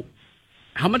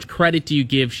 how much credit do you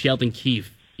give Sheldon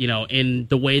Keefe, in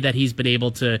the way that he's been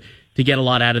able to get a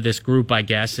lot out of this group, I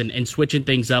guess, and switching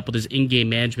things up with his in-game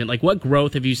management? Like, what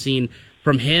growth have you seen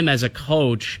from him as a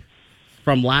coach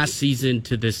from last season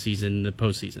to this season, the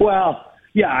postseason? Well,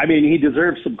 yeah, I mean, he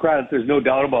deserves some credit. There's no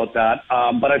doubt about that.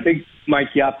 But I think, Mike,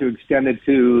 you have to extend it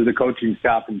to the coaching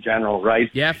staff in general, right?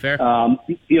 Yeah, fair.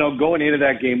 Going into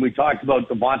that game, we talked about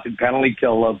the vaunted penalty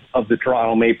kill of the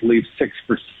Toronto Maple Leafs, 6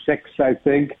 for 6, I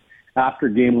think, after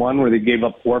game one, where they gave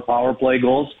up 4 power play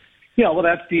goals. Well,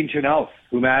 that's Dean Chenoweth,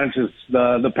 who manages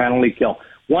the penalty kill.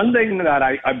 One thing that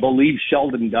I believe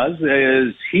Sheldon does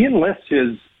is he enlists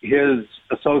his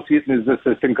associate and his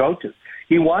assistant coaches.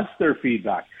 He wants their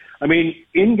feedback. I mean,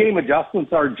 in-game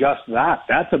adjustments are just that.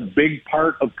 That's a big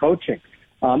part of coaching.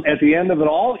 At the end of it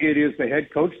all, it is the head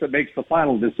coach that makes the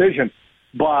final decision.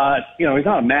 But, he's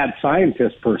not a mad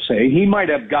scientist per se. He might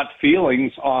have gut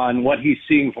feelings on what he's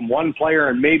seeing from one player,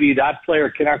 and maybe that player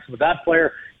connects with that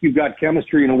player. You've got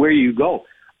chemistry and away you go.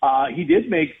 He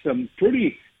did make some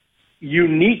pretty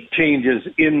unique changes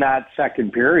in that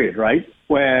second period, right?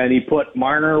 When he put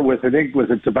Marner with, I think, was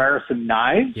it Tavares and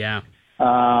Nye? Yeah.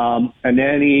 And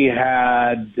then he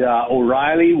had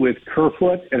O'Reilly with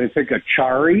Kerfoot and I think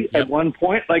Achari at one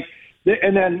point.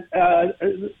 And then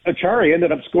Achari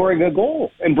ended up scoring a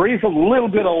goal and breathed a little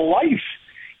bit of life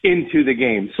into the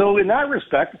game. So in that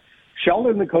respect,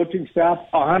 Sheldon and the coaching staff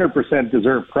 100%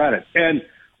 deserve credit. And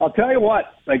I'll tell you what,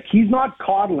 he's not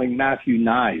coddling Matthew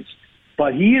Knies,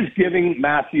 but he is giving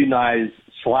Matthew Knies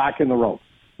slack in the rope,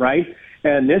 right?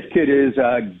 And this kid is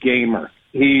a gamer.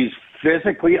 He's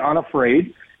physically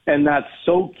unafraid, and that's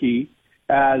so key.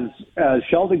 As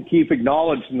Sheldon Keefe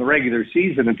acknowledged in the regular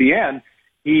season, at the end,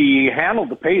 he handled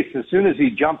the pace as soon as he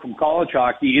jumped from college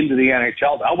hockey into the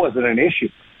NHL. That wasn't an issue.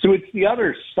 So it's the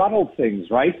other subtle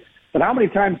things, right? But how many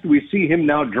times do we see him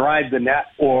now drive the net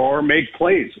or make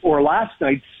plays, or last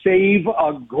night save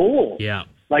a goal? Yeah.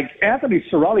 Anthony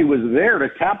Cirelli was there to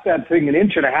tap that thing an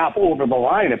inch and a half over the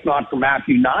line, if not for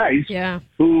Matthew Knies,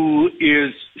 who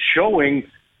is showing,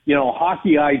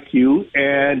 hockey IQ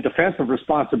and defensive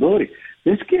responsibility.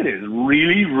 This kid is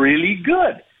really, really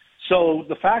good. So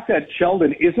the fact that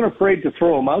Sheldon isn't afraid to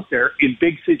throw him out there in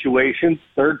big situations,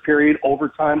 third period,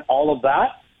 overtime, all of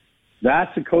that,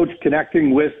 that's a coach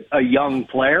connecting with a young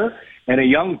player, and a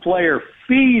young player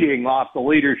feeding off the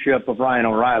leadership of Ryan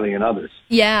O'Reilly and others.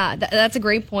 Yeah, that's a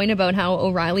great point about how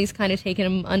O'Reilly's kind of taken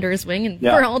him under his wing. And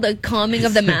for all the calming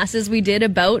of the masses we did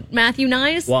about Matthew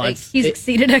Knies, he's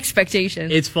exceeded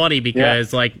expectations. It's funny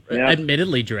because,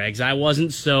 admittedly, Dregs, I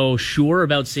wasn't so sure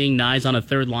about seeing Knies on a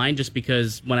third line just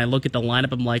because when I look at the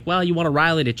lineup, I'm like, well, you want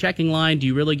O'Reilly to checking line? Do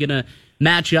you really going to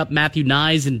match up Matthew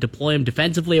Knies and deploy him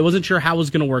defensively? I wasn't sure how it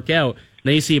was going to work out.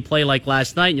 Then you see a play like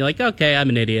last night, and you're like, okay, I'm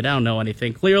an idiot. I don't know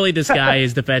anything. Clearly, this guy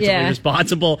is defensively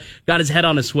responsible, got his head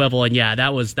on a swivel, and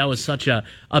that was such a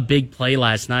big play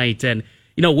last night. And,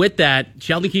 with that,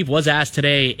 Sheldon Keefe was asked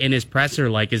today in his presser,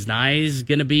 is Knies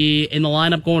going to be in the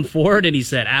lineup going forward? And he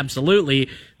said, absolutely.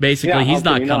 Basically, he's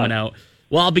not coming out.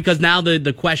 Well, because now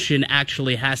the question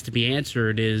actually has to be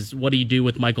answered is, what do you do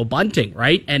with Michael Bunting,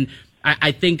 right? And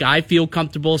I think I feel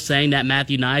comfortable saying that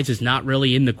Matthew Knies is not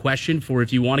really in the question for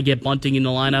if you want to get Bunting in the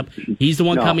lineup. He's the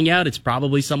one coming out. It's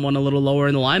probably someone a little lower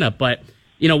in the lineup. But,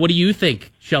 what do you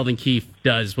think Sheldon Keefe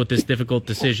does with this difficult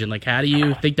decision? How do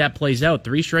you think that plays out?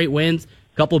 3 straight wins,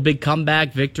 a couple of big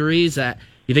comeback victories.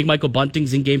 You think Michael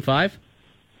Bunting's in Game 5?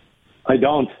 I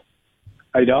don't.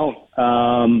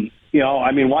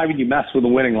 Why would you mess with a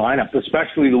winning lineup,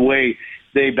 especially the way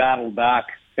they battled back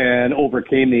and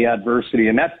overcame the adversity?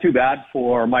 And that's too bad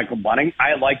for Michael Bunting.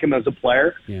 I like him as a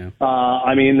player. Yeah.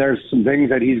 There's some things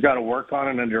that he's got to work on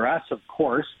and address, of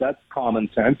course. That's common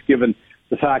sense, given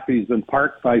the fact that he's been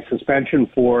parked by suspension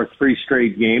for 3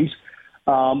 straight games.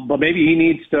 But maybe he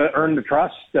needs to earn the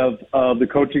trust of the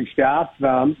coaching staff,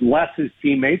 less his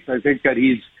teammates. I think that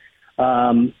he's,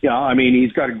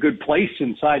 he's got a good place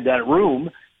inside that room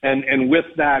and with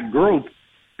that group.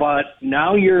 But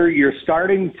now you're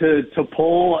starting to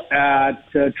pull at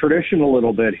tradition a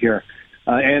little bit here.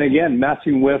 And again,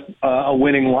 messing with a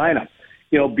winning lineup.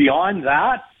 Beyond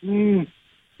that,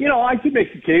 I could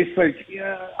make the case.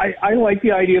 I like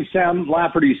the idea of Sam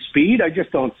Lafferty's speed. I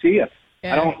just don't see it.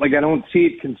 Yeah. I don't see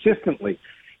it consistently.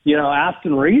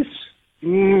 Aston Reese.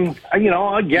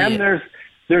 Again,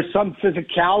 there's some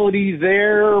physicality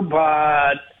there,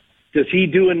 but does he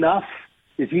do enough?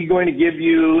 Is he going to give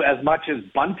you as much as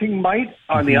Bunting might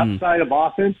on the upside of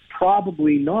offense?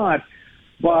 Probably not.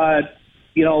 But,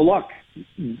 look,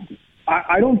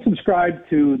 I don't subscribe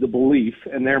to the belief,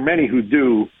 and there are many who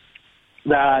do,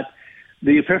 that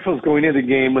the officials going into the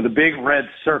game with a big red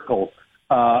circle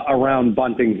around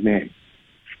Bunting's name.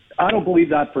 I don't believe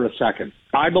that for a second.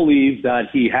 I believe that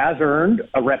he has earned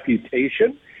a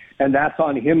reputation, and that's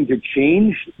on him to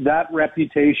change that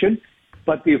reputation.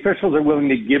 But the officials are willing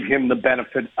to give him the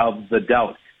benefit of the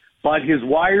doubt. But his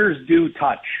wires do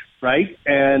touch, right?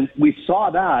 And we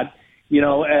saw that,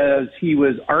 as he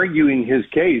was arguing his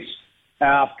case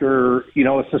after,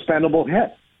 a suspendable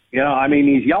hit.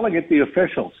 He's yelling at the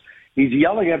officials. He's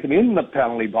yelling at them in the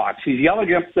penalty box. He's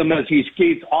yelling at them as he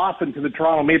skates off into the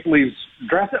Toronto Maple Leafs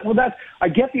dressing. Well, I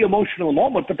get the emotional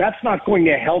moment, but that's not going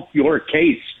to help your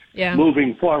case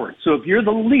moving forward. So if you're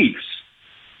the Leafs,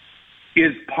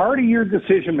 is part of your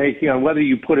decision-making on whether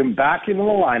you put him back into the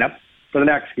lineup for the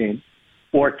next game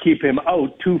or keep him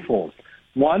out twofold.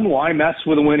 One, why mess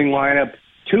with a winning lineup?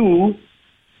 Two,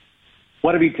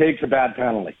 what if he takes a bad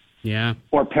penalty? Yeah.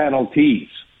 Or penalties?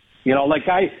 I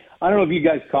don't know if you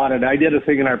guys caught it. I did a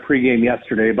thing in our pregame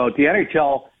yesterday about the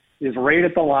NHL is right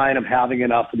at the line of having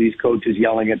enough of these coaches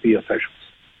yelling at the officials,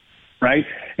 right?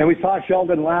 And we saw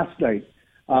Sheldon last night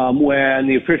when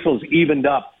the officials evened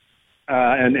up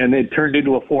and it turned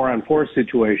into a 4-on-4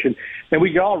 situation. And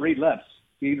we could all read lips.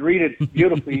 He'd read it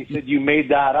beautifully. He said, "You made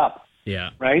that up." Yeah.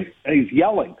 Right? And he's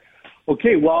yelling.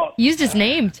 Okay, well. Used his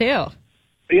name, too.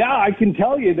 Yeah, I can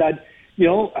tell you that,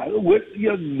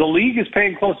 the league is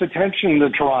paying close attention to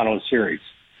the Toronto series.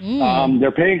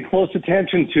 They're paying close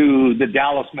attention to the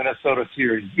Dallas-Minnesota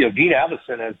series. Dean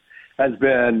Evison has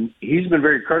been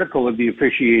very critical of the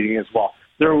officiating as well.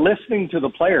 They're listening to the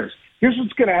players. Here's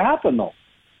what's going to happen, though.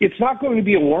 It's not going to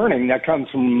be a warning that comes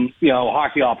from,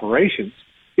 hockey operations.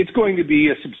 It's going to be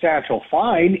a substantial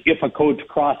fine if a coach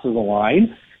crosses a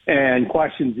line and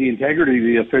questions the integrity of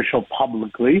the official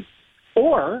publicly.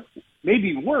 Or,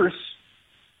 maybe worse,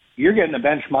 you're getting a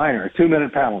bench minor, a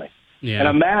 2-minute penalty. Yeah. And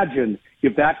imagine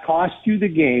if that cost you the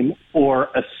game or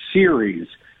a series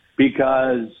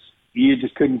because you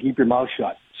just couldn't keep your mouth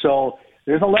shut. So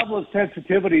there's a level of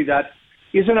sensitivity that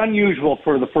isn't unusual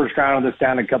for the first round of the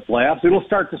Stanley Cup Playoffs. It'll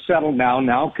start to settle down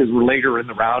now because we're later in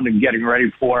the round and getting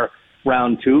ready for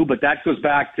round 2. But that goes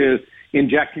back to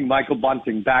injecting Michael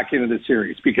Bunting back into the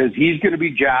series because he's going to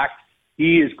be jacked.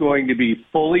 He is going to be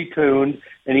fully tuned,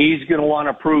 and he's going to want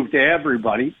to prove to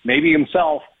everybody, maybe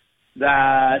himself,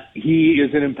 that he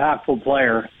is an impactful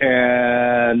player.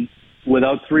 And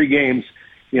without 3 games,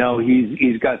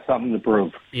 he's got something to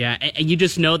prove. Yeah, and you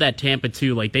just know that Tampa,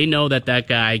 too. They know that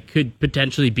guy could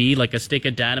potentially be like a stick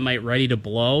of dynamite ready to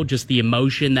blow, just the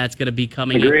emotion that's going to be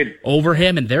coming over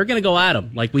him, and they're going to go at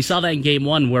him. We saw that in Game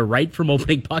 1, where right from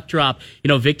opening puck drop,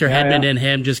 Victor Hedman and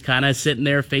him just kind of sitting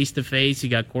there face-to-face. You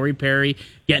got Corey Perry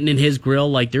getting in his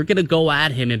grill. They're going to go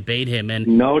at him and bait him. And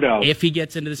no doubt. If he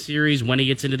gets into the series, when he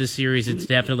gets into the series, it's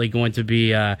definitely going to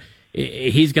be...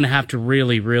 he's going to have to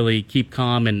really, really keep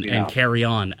calm and carry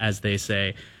on, as they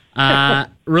say.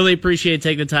 Really appreciate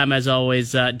taking the time, as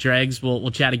always. Dregs,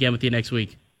 we'll chat again with you next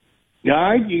week. All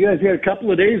right, you guys got a couple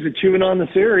of days of chewing on the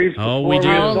series. Oh, we do.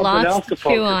 Lots to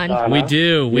chew on. We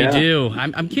do.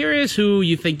 I'm curious who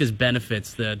you think this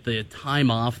benefits, the time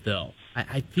off, though.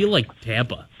 I feel like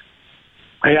Tampa.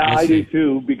 Yeah, I do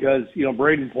too, because,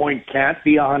 Braden Point can't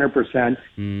be 100%.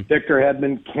 Victor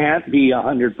Hedman can't be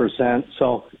 100%.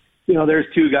 So, there's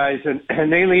 2 guys,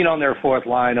 and they lean on their fourth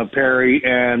line of Perry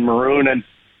and Maroon, and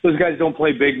those guys don't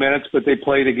play big minutes, but they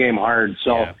play the game hard.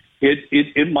 So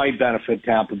it might benefit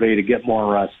Tampa Bay to get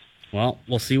more rest. Well,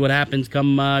 we'll see what happens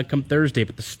come Thursday,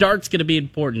 but the start's going to be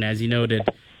important, as you noted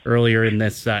earlier in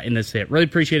this hit. Really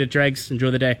appreciate it, Dregs.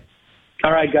 Enjoy the day.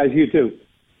 All right, guys, you too.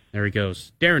 There he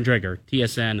goes. Darren Dreger,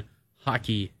 TSN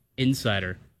Hockey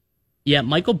Insider. Yeah,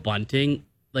 Michael Bunting,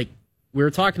 we were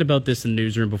talking about this in the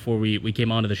newsroom before we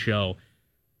came onto the show.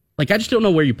 I just don't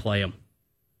know where you play him.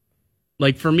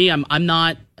 For me, I'm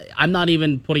not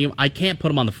even putting him. I can't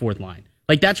put him on the fourth line.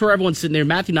 Like, that's where everyone's sitting there.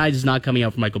 Matthew Knight is not coming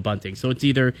out for Michael Bunting. So it's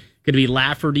either going to be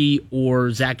Lafferty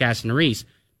or Zach Aston-Reese.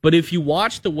 But if you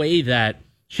watch the way that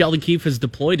Sheldon Keefe has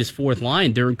deployed his fourth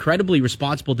line, they're incredibly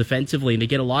responsible defensively, and they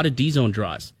get a lot of D-zone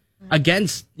draws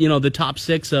against, the top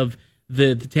six of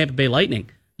the Tampa Bay Lightning.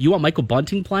 You want Michael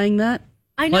Bunting playing that?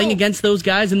 I know. Playing against those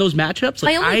guys in those matchups?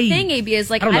 My only thing, AB,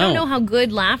 is I don't know how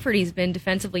good Lafferty's been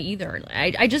defensively either.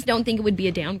 I just don't think it would be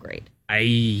a downgrade.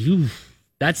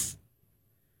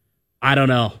 I don't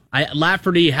know.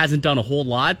 Lafferty hasn't done a whole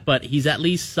lot, but he's at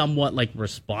least somewhat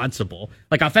responsible.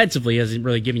 Offensively, he hasn't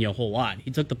really given you a whole lot. He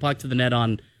took the puck to the net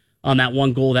on that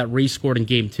one goal that Reese scored in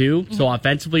Game 2. Mm-hmm. So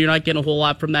offensively, you're not getting a whole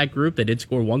lot from that group. They did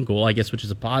score one goal, I guess, which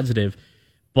is a positive.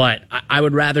 But I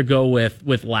would rather go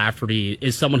with Lafferty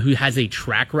as someone who has a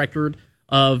track record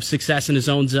of success in his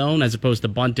own zone as opposed to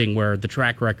Bunting, where the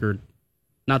track record,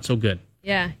 not so good.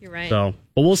 Yeah, you're right. So,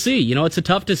 but we'll see. It's a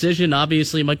tough decision.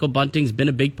 Obviously, Michael Bunting's been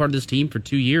a big part of this team for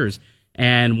 2 years.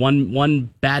 And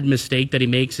one bad mistake that he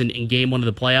makes in Game 1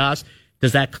 of the playoffs,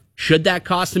 should that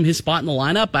cost him his spot in the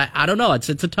lineup? I don't know. It's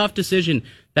a tough decision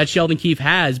that Sheldon Keefe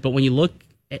has. But when you look,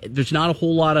 there's not a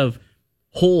whole lot of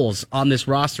holes on this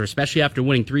roster, especially after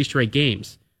winning 3 straight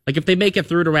games. If they make it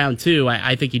through to round 2,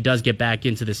 I think he does get back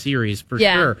into the series for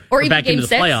sure. Or even back Game into the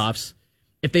 6. Playoffs.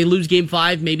 If they lose Game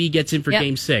 5, maybe he gets in for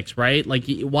Game 6, right?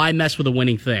 Why mess with a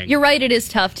winning thing? You're right, it is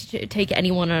tough to take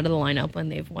anyone out of the lineup when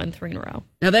they've won 3 in a row.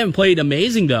 Now, they haven't played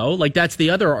amazing, though. That's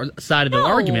the other side of the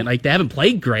argument. They haven't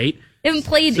played great. They haven't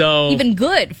played even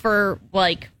good for,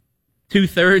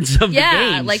 2/3 of the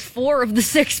games. Yeah, 4 of the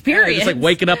 6 periods. It's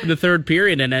waking up in the third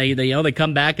period, and they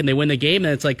come back and they win the game,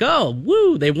 and it's oh,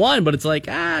 woo, they won. But it's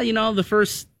the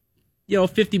first,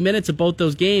 50 minutes of both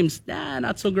those games,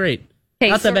 not so great.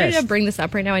 Okay, sorry to bring this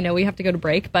up right now. I know we have to go to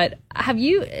break, but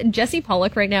Jesse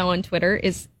Pollock right now on Twitter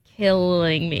is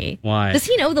killing me. Why? Does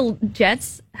he know the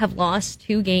Jets have lost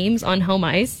 2 games on home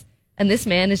ice, and this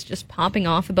man is just popping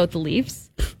off about the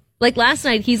Leafs? Last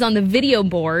night, he's on the video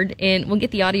board, and we'll get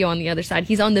the audio on the other side.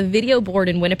 He's on the video board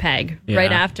in Winnipeg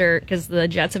right after, because the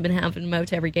Jets have been having him out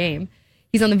to every game.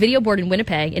 He's on the video board in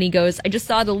Winnipeg, and he goes, I just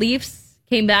saw the Leafs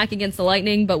came back against the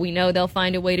Lightning, but we know they'll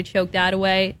find a way to choke that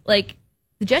away.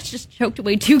 The Jets just choked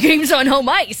away 2 games on home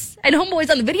ice, and Homeboy's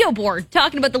on the video board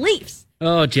talking about the Leafs.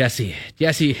 Oh, Jesse,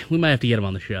 we might have to get him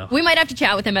on the show. We might have to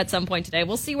chat with him at some point today.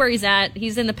 We'll see where he's at.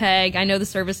 He's in the Peg. I know the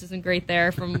service isn't great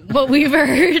there from what we've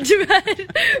heard, but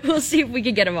we'll see if we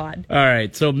can get him on. All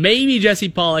right, so maybe Jesse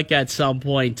Pollock at some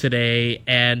point today,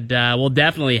 and we'll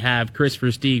definitely have Chris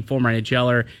Versteeg, former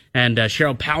NHLer, and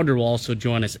Cheryl Pounder will also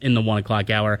join us in the 1 o'clock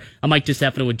hour. I'm Mike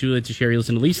DiStefano with Julia Tocheri.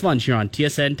 Listen to Leafs Lunch here on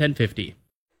TSN 1050.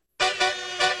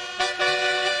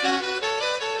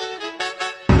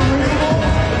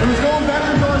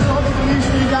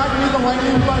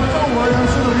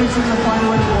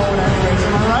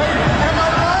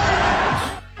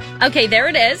 Okay, there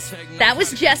it is. That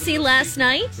was Jesse last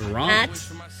night at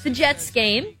the Jets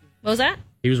game. What was that?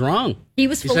 He was wrong.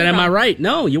 He said, am I right?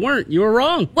 No, you weren't. You were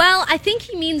wrong. Well, I think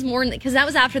he means more because that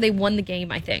was after they won the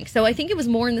game, I think. So I think it was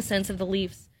more in the sense of the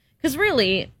Leafs. Because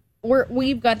really,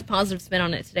 we've got the positive spin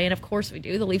on it today, and of course we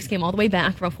do. The Leafs came all the way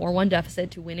back from a 4-1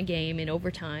 deficit to win a game in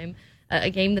overtime,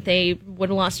 a game that they would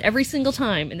have lost every single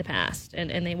time in the past.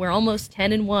 And they were almost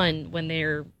 10-1 when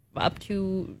they're up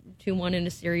 2-1 in a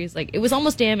series. It was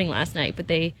almost damning last night, but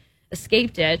they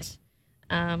escaped it.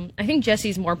 I think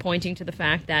Jesse's more pointing to the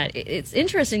fact that it's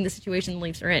interesting the situation the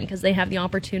Leafs are in because they have the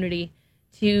opportunity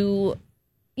to,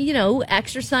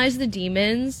 exercise the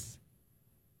demons,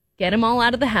 get them all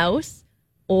out of the house,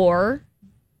 or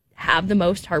have the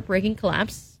most heartbreaking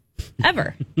collapse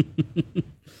ever.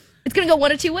 It's going to go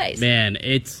one of 2 ways. Man,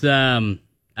 it's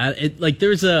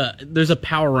there's a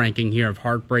power ranking here of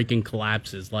heartbreaking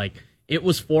collapses. It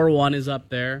was 4-1 is up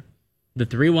there. The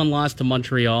 3-1 loss to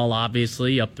Montreal,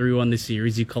 obviously, up 3-1 the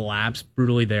series. You collapsed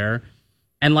brutally there.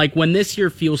 And, when this year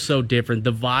feels so different,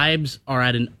 the vibes are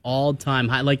at an all-time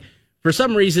high. For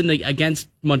some reason, against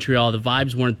Montreal, the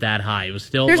vibes weren't that high. It was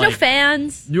still, there's no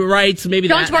fans. You're right, so maybe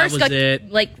that was it.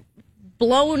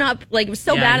 Blown up. It was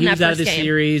so bad in that first game. He was out of the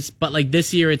series. But,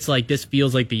 this year, it's this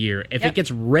feels like the year. If it gets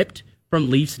ripped from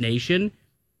Leafs Nation,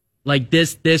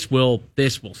 this will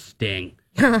sting.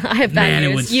 I have bad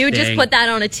news. You just put that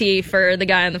on a tee for the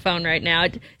guy on the phone right now.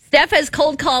 Steph has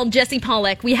cold called Jesse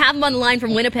Pollock. We have him on the line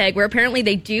from Winnipeg, where apparently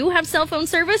they do have cell phone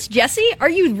service. Jesse, are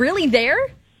you really there?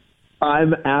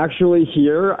 I'm actually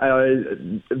here.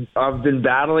 I've been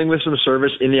battling with some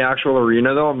service in the actual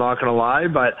arena, though. I'm not going to lie,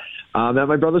 but I'm at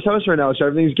my brother's house right now, so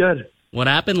everything's good. What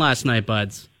happened last night,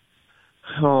 buds?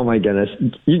 Oh, my goodness.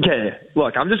 Okay,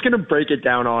 look, I'm just going to break it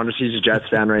down honestly as a Jets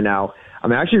fan right now.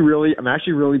 I'm actually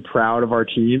really proud of our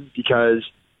team because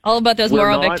all about those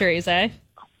moral victories, eh?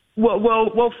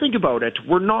 Well, think about it.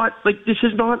 We're not this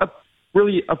is not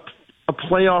really a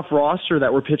playoff roster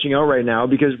that we're pitching out right now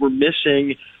because we're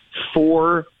missing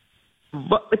 4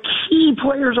 key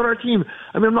players on our team.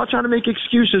 I mean, I'm not trying to make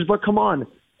excuses, but come on.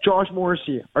 Josh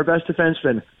Morrissey, our best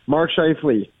defenseman. Mark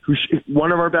Scheifele, who's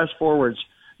one of our best forwards.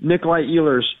 Nikolai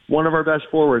Ehlers, one of our best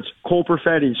forwards. Cole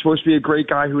Perfetti, supposed to be a great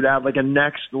guy who'd have a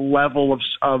next level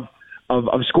of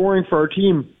scoring for our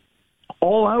team.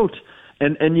 All out.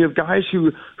 And you have guys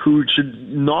who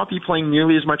should not be playing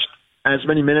nearly as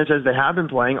many minutes as they have been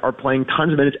playing, are playing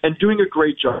tons of minutes and doing a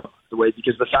great job, by the way,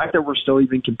 because the fact that we're still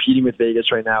even competing with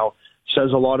Vegas right now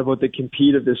says a lot about the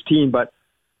compete of this team. But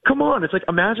come on, it's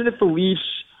imagine if the Leafs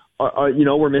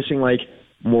we're missing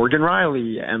Morgan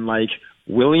Riley and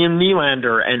William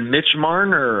Nylander and Mitch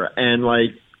Marner and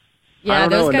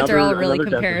those guys are all really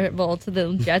comparable to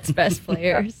the Jets' best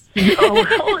players.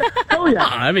 Oh yeah,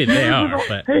 I mean they are.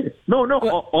 But... Hey, no.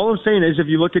 All I'm saying is if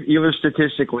you look at Ehlers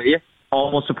statistically,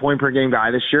 almost a point per game guy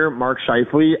this year. Mark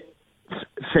Scheifele,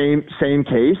 same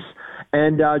case.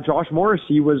 And Josh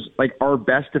Morrissey was our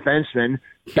best defenseman,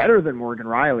 better than Morgan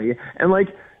Riley, and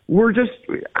we're just,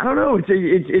 I don't know.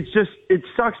 It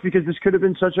sucks because this could have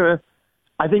been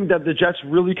I think that the Jets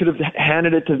really could have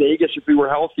handed it to Vegas if we were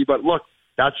healthy. But look,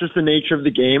 that's just the nature of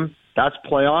the game. That's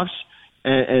playoffs.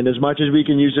 And as much as we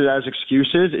can use it as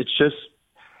excuses, it's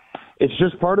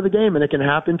just part of the game, and it can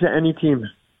happen to any team.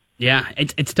 Yeah,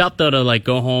 it's tough though to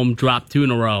go home, drop 2 in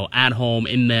a row at home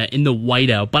in the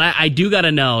whiteout. But I do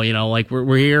gotta know,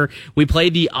 we're here. We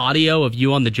played the audio of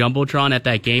you on the jumbotron at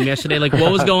that game yesterday.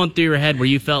 What was going through your head where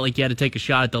you felt like you had to take a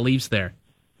shot at the Leafs there?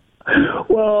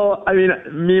 Well, I mean,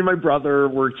 me and my brother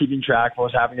were keeping track of what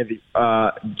was happening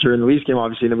during the Leafs game,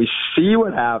 obviously, and then we see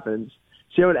what happens.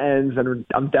 See how it ends, and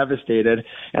I'm devastated.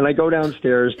 And I go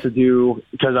downstairs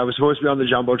because I was supposed to be on the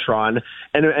jumbotron,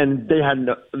 and they had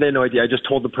no idea. I just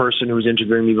told the person who was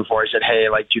interviewing me before. I said, "Hey,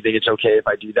 do you think it's okay if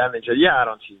I do that?" And they said, "Yeah, I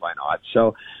don't see why not."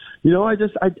 So, I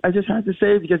just had to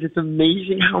say it because it's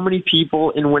amazing how many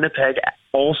people in Winnipeg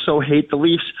also hate the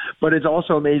Leafs, but it's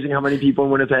also amazing how many people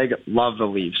in Winnipeg love the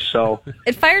Leafs. So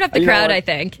it fired up the crowd, I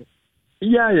think.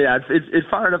 Yeah, it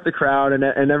fired up the crowd,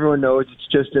 and everyone knows it's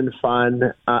just in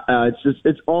fun.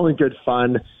 It's all in good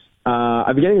fun.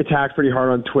 I've been getting attacked pretty hard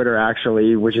on Twitter,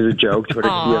 actually, which is a joke. Twitter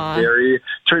can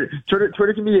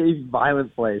be a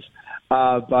violent place.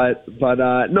 But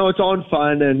no, it's all in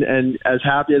fun, and as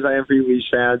happy as I am for you Leafs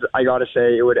fans, I gotta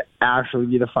say it would actually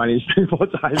be the funniest thing of all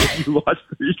time if you lost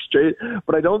 3 straight.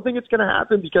 But I don't think it's gonna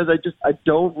happen because I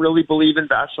don't really believe in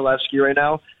Vasilevsky right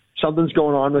now. Something's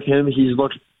going on with him. He's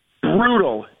looked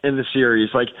brutal in the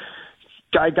series.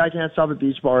 Guy can't stop a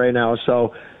beach ball right now.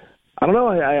 So I don't know.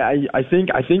 I think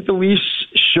the Leafs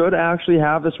should actually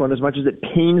have this one, as much as it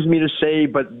pains me to say,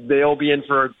 but they'll be in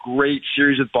for a great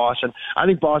series with Boston. I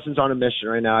think Boston's on a mission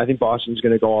right now. I think Boston's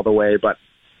going to go all the way, but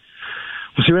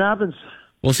we'll see what happens.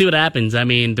 We'll see what happens. I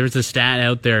mean, there's a stat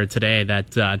out there today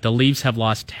that the Leafs have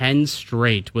lost 10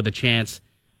 straight with a chance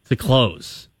to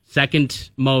close. Second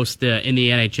most in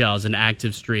the NHL is an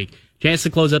active streak. Chance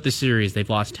to close out the series. They've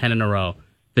lost 10 in a row.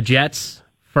 The Jets,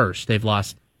 first. They've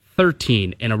lost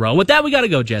 13 in a row. With that, we got to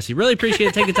go, Jesse. Really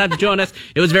appreciate taking time to join us.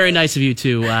 It was very nice of you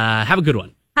to have a good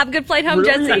one. Have a good flight home,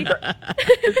 Jesse.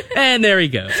 And there he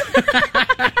goes.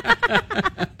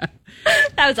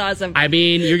 That was awesome. I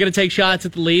mean, you're going to take shots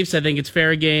at the Leafs. I think it's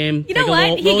fair game. You know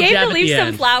what? He gave the Leafs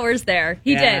some flowers there.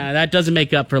 He did. That doesn't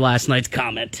make up for last night's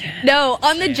comment. No,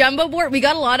 on the jumbo board, we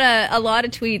got a lot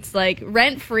of tweets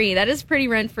rent free. That is pretty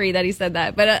rent free that he said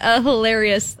that, but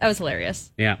hilarious. That was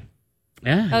hilarious. Yeah.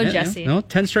 Jesse. No,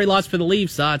 10 straight loss for the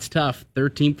Leafs. It's tough.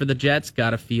 13 for the Jets. Got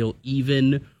to feel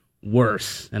even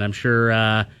worse. And I'm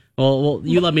sure. Well,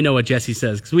 you let me know what Jesse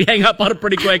says because we hang up on it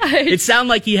pretty quick. It sounded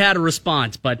like he had a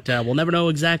response, but we'll never know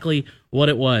exactly what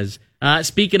it was.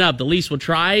 Speaking of, the Leafs will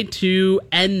try to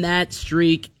end that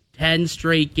streak, 10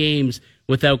 straight games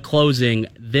without closing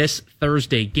this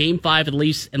Thursday. Game 5 of the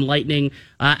Leafs and Lightning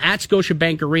at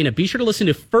Scotiabank Arena. Be sure to listen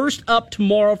to First Up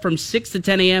tomorrow from 6 to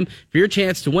 10 a.m. for your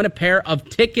chance to win a pair of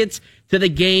tickets to the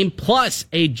game, plus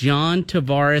a John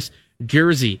Tavares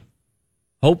jersey.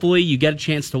 Hopefully you get a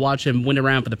chance to watch him win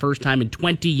around for the first time in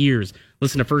 20 years.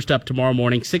 Listen to First Up tomorrow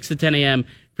morning, 6 to 10 a.m.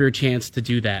 for your chance to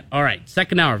do that. All right,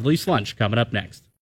 second hour of Leafs Lunch coming up next.